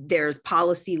 and there's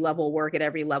policy level work at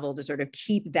every level to sort of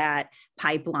keep that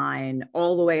pipeline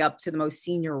all the way up to the most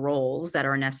senior roles that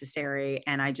are necessary.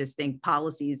 And I just think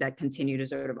policies that continue to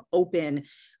sort of open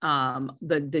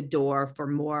the door for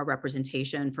more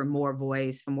representation, for more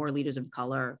voice, for more leaders of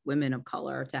color, women of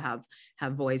color to have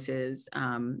voices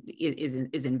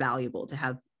is invaluable. To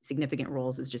have significant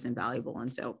roles is just invaluable.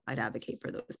 And so I'd advocate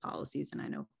for those policies, and I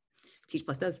know Teach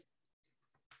Plus does.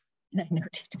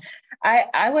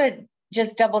 I would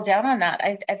just double down on that.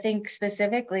 I think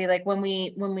specifically, like when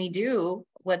we do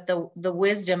what the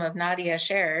wisdom of Nadia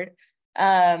shared,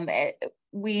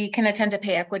 we can attend to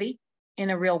pay equity in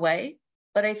a real way.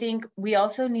 But I think we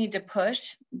also need to push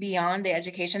beyond the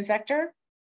education sector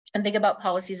and think about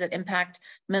policies that impact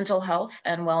mental health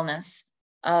and wellness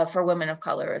for women of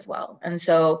color as well. And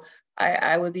so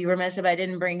I would be remiss if I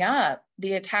didn't bring up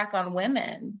the attack on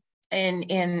women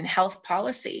in health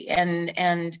policy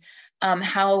and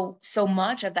how so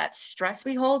much of that stress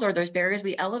we hold or those barriers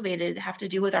we elevated have to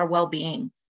do with our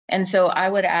well-being. And so I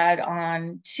would add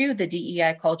on to the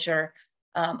DEI culture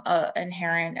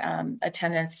inherent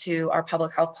attendance to our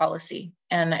public health policy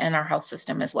and our health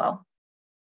system as well.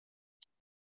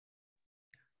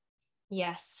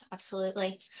 Yes,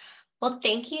 absolutely. Well,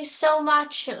 thank you so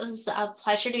much. It was a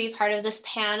pleasure to be part of this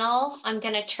panel. I'm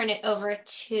going to turn it over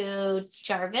to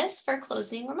Jarvis for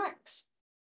closing remarks.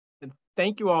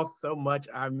 Thank you all so much.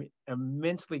 I'm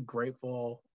immensely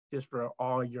grateful just for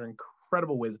all your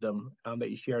incredible wisdom that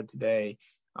you shared today,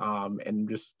 and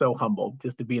just so humbled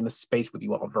just to be in the space with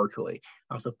you all virtually.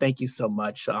 So thank you so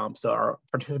much. So our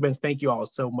participants, thank you all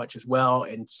so much as well.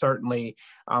 And certainly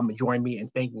join me in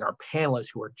thanking our panelists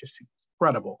who are just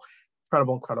incredible.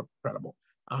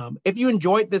 If you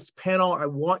enjoyed this panel, I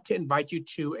want to invite you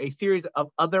to a series of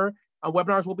other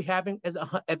webinars we'll be having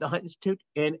at the Hunt Institute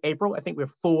in April. I think we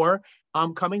have 4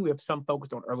 coming. We have some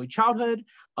focused on early childhood,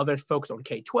 others focused on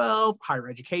K-12, higher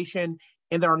education,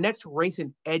 and then our next Race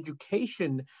in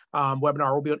Education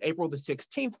webinar will be on April the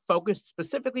 16th, focused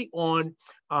specifically on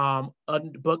a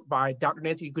book by Dr.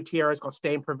 Nancy Gutierrez called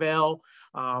Stay and Prevail,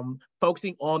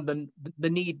 focusing on the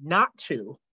need not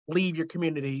to leave your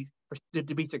community to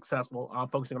be successful,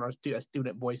 focusing on our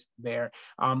student voice there.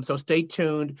 So stay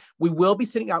tuned. We will be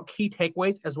sending out key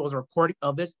takeaways as well as a recording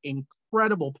of this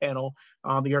incredible panel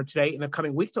here today in the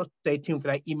coming weeks. So stay tuned for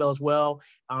that email as well.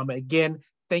 Again,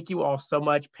 thank you all so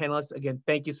much. Panelists, again,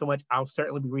 thank you so much. I'll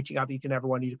certainly be reaching out to each and every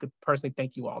one of you to personally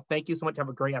thank you all. Thank you so much. Have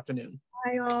a great afternoon.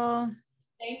 Bye, all.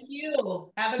 Thank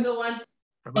you. Have a good one.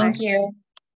 Bye-bye. Thank you.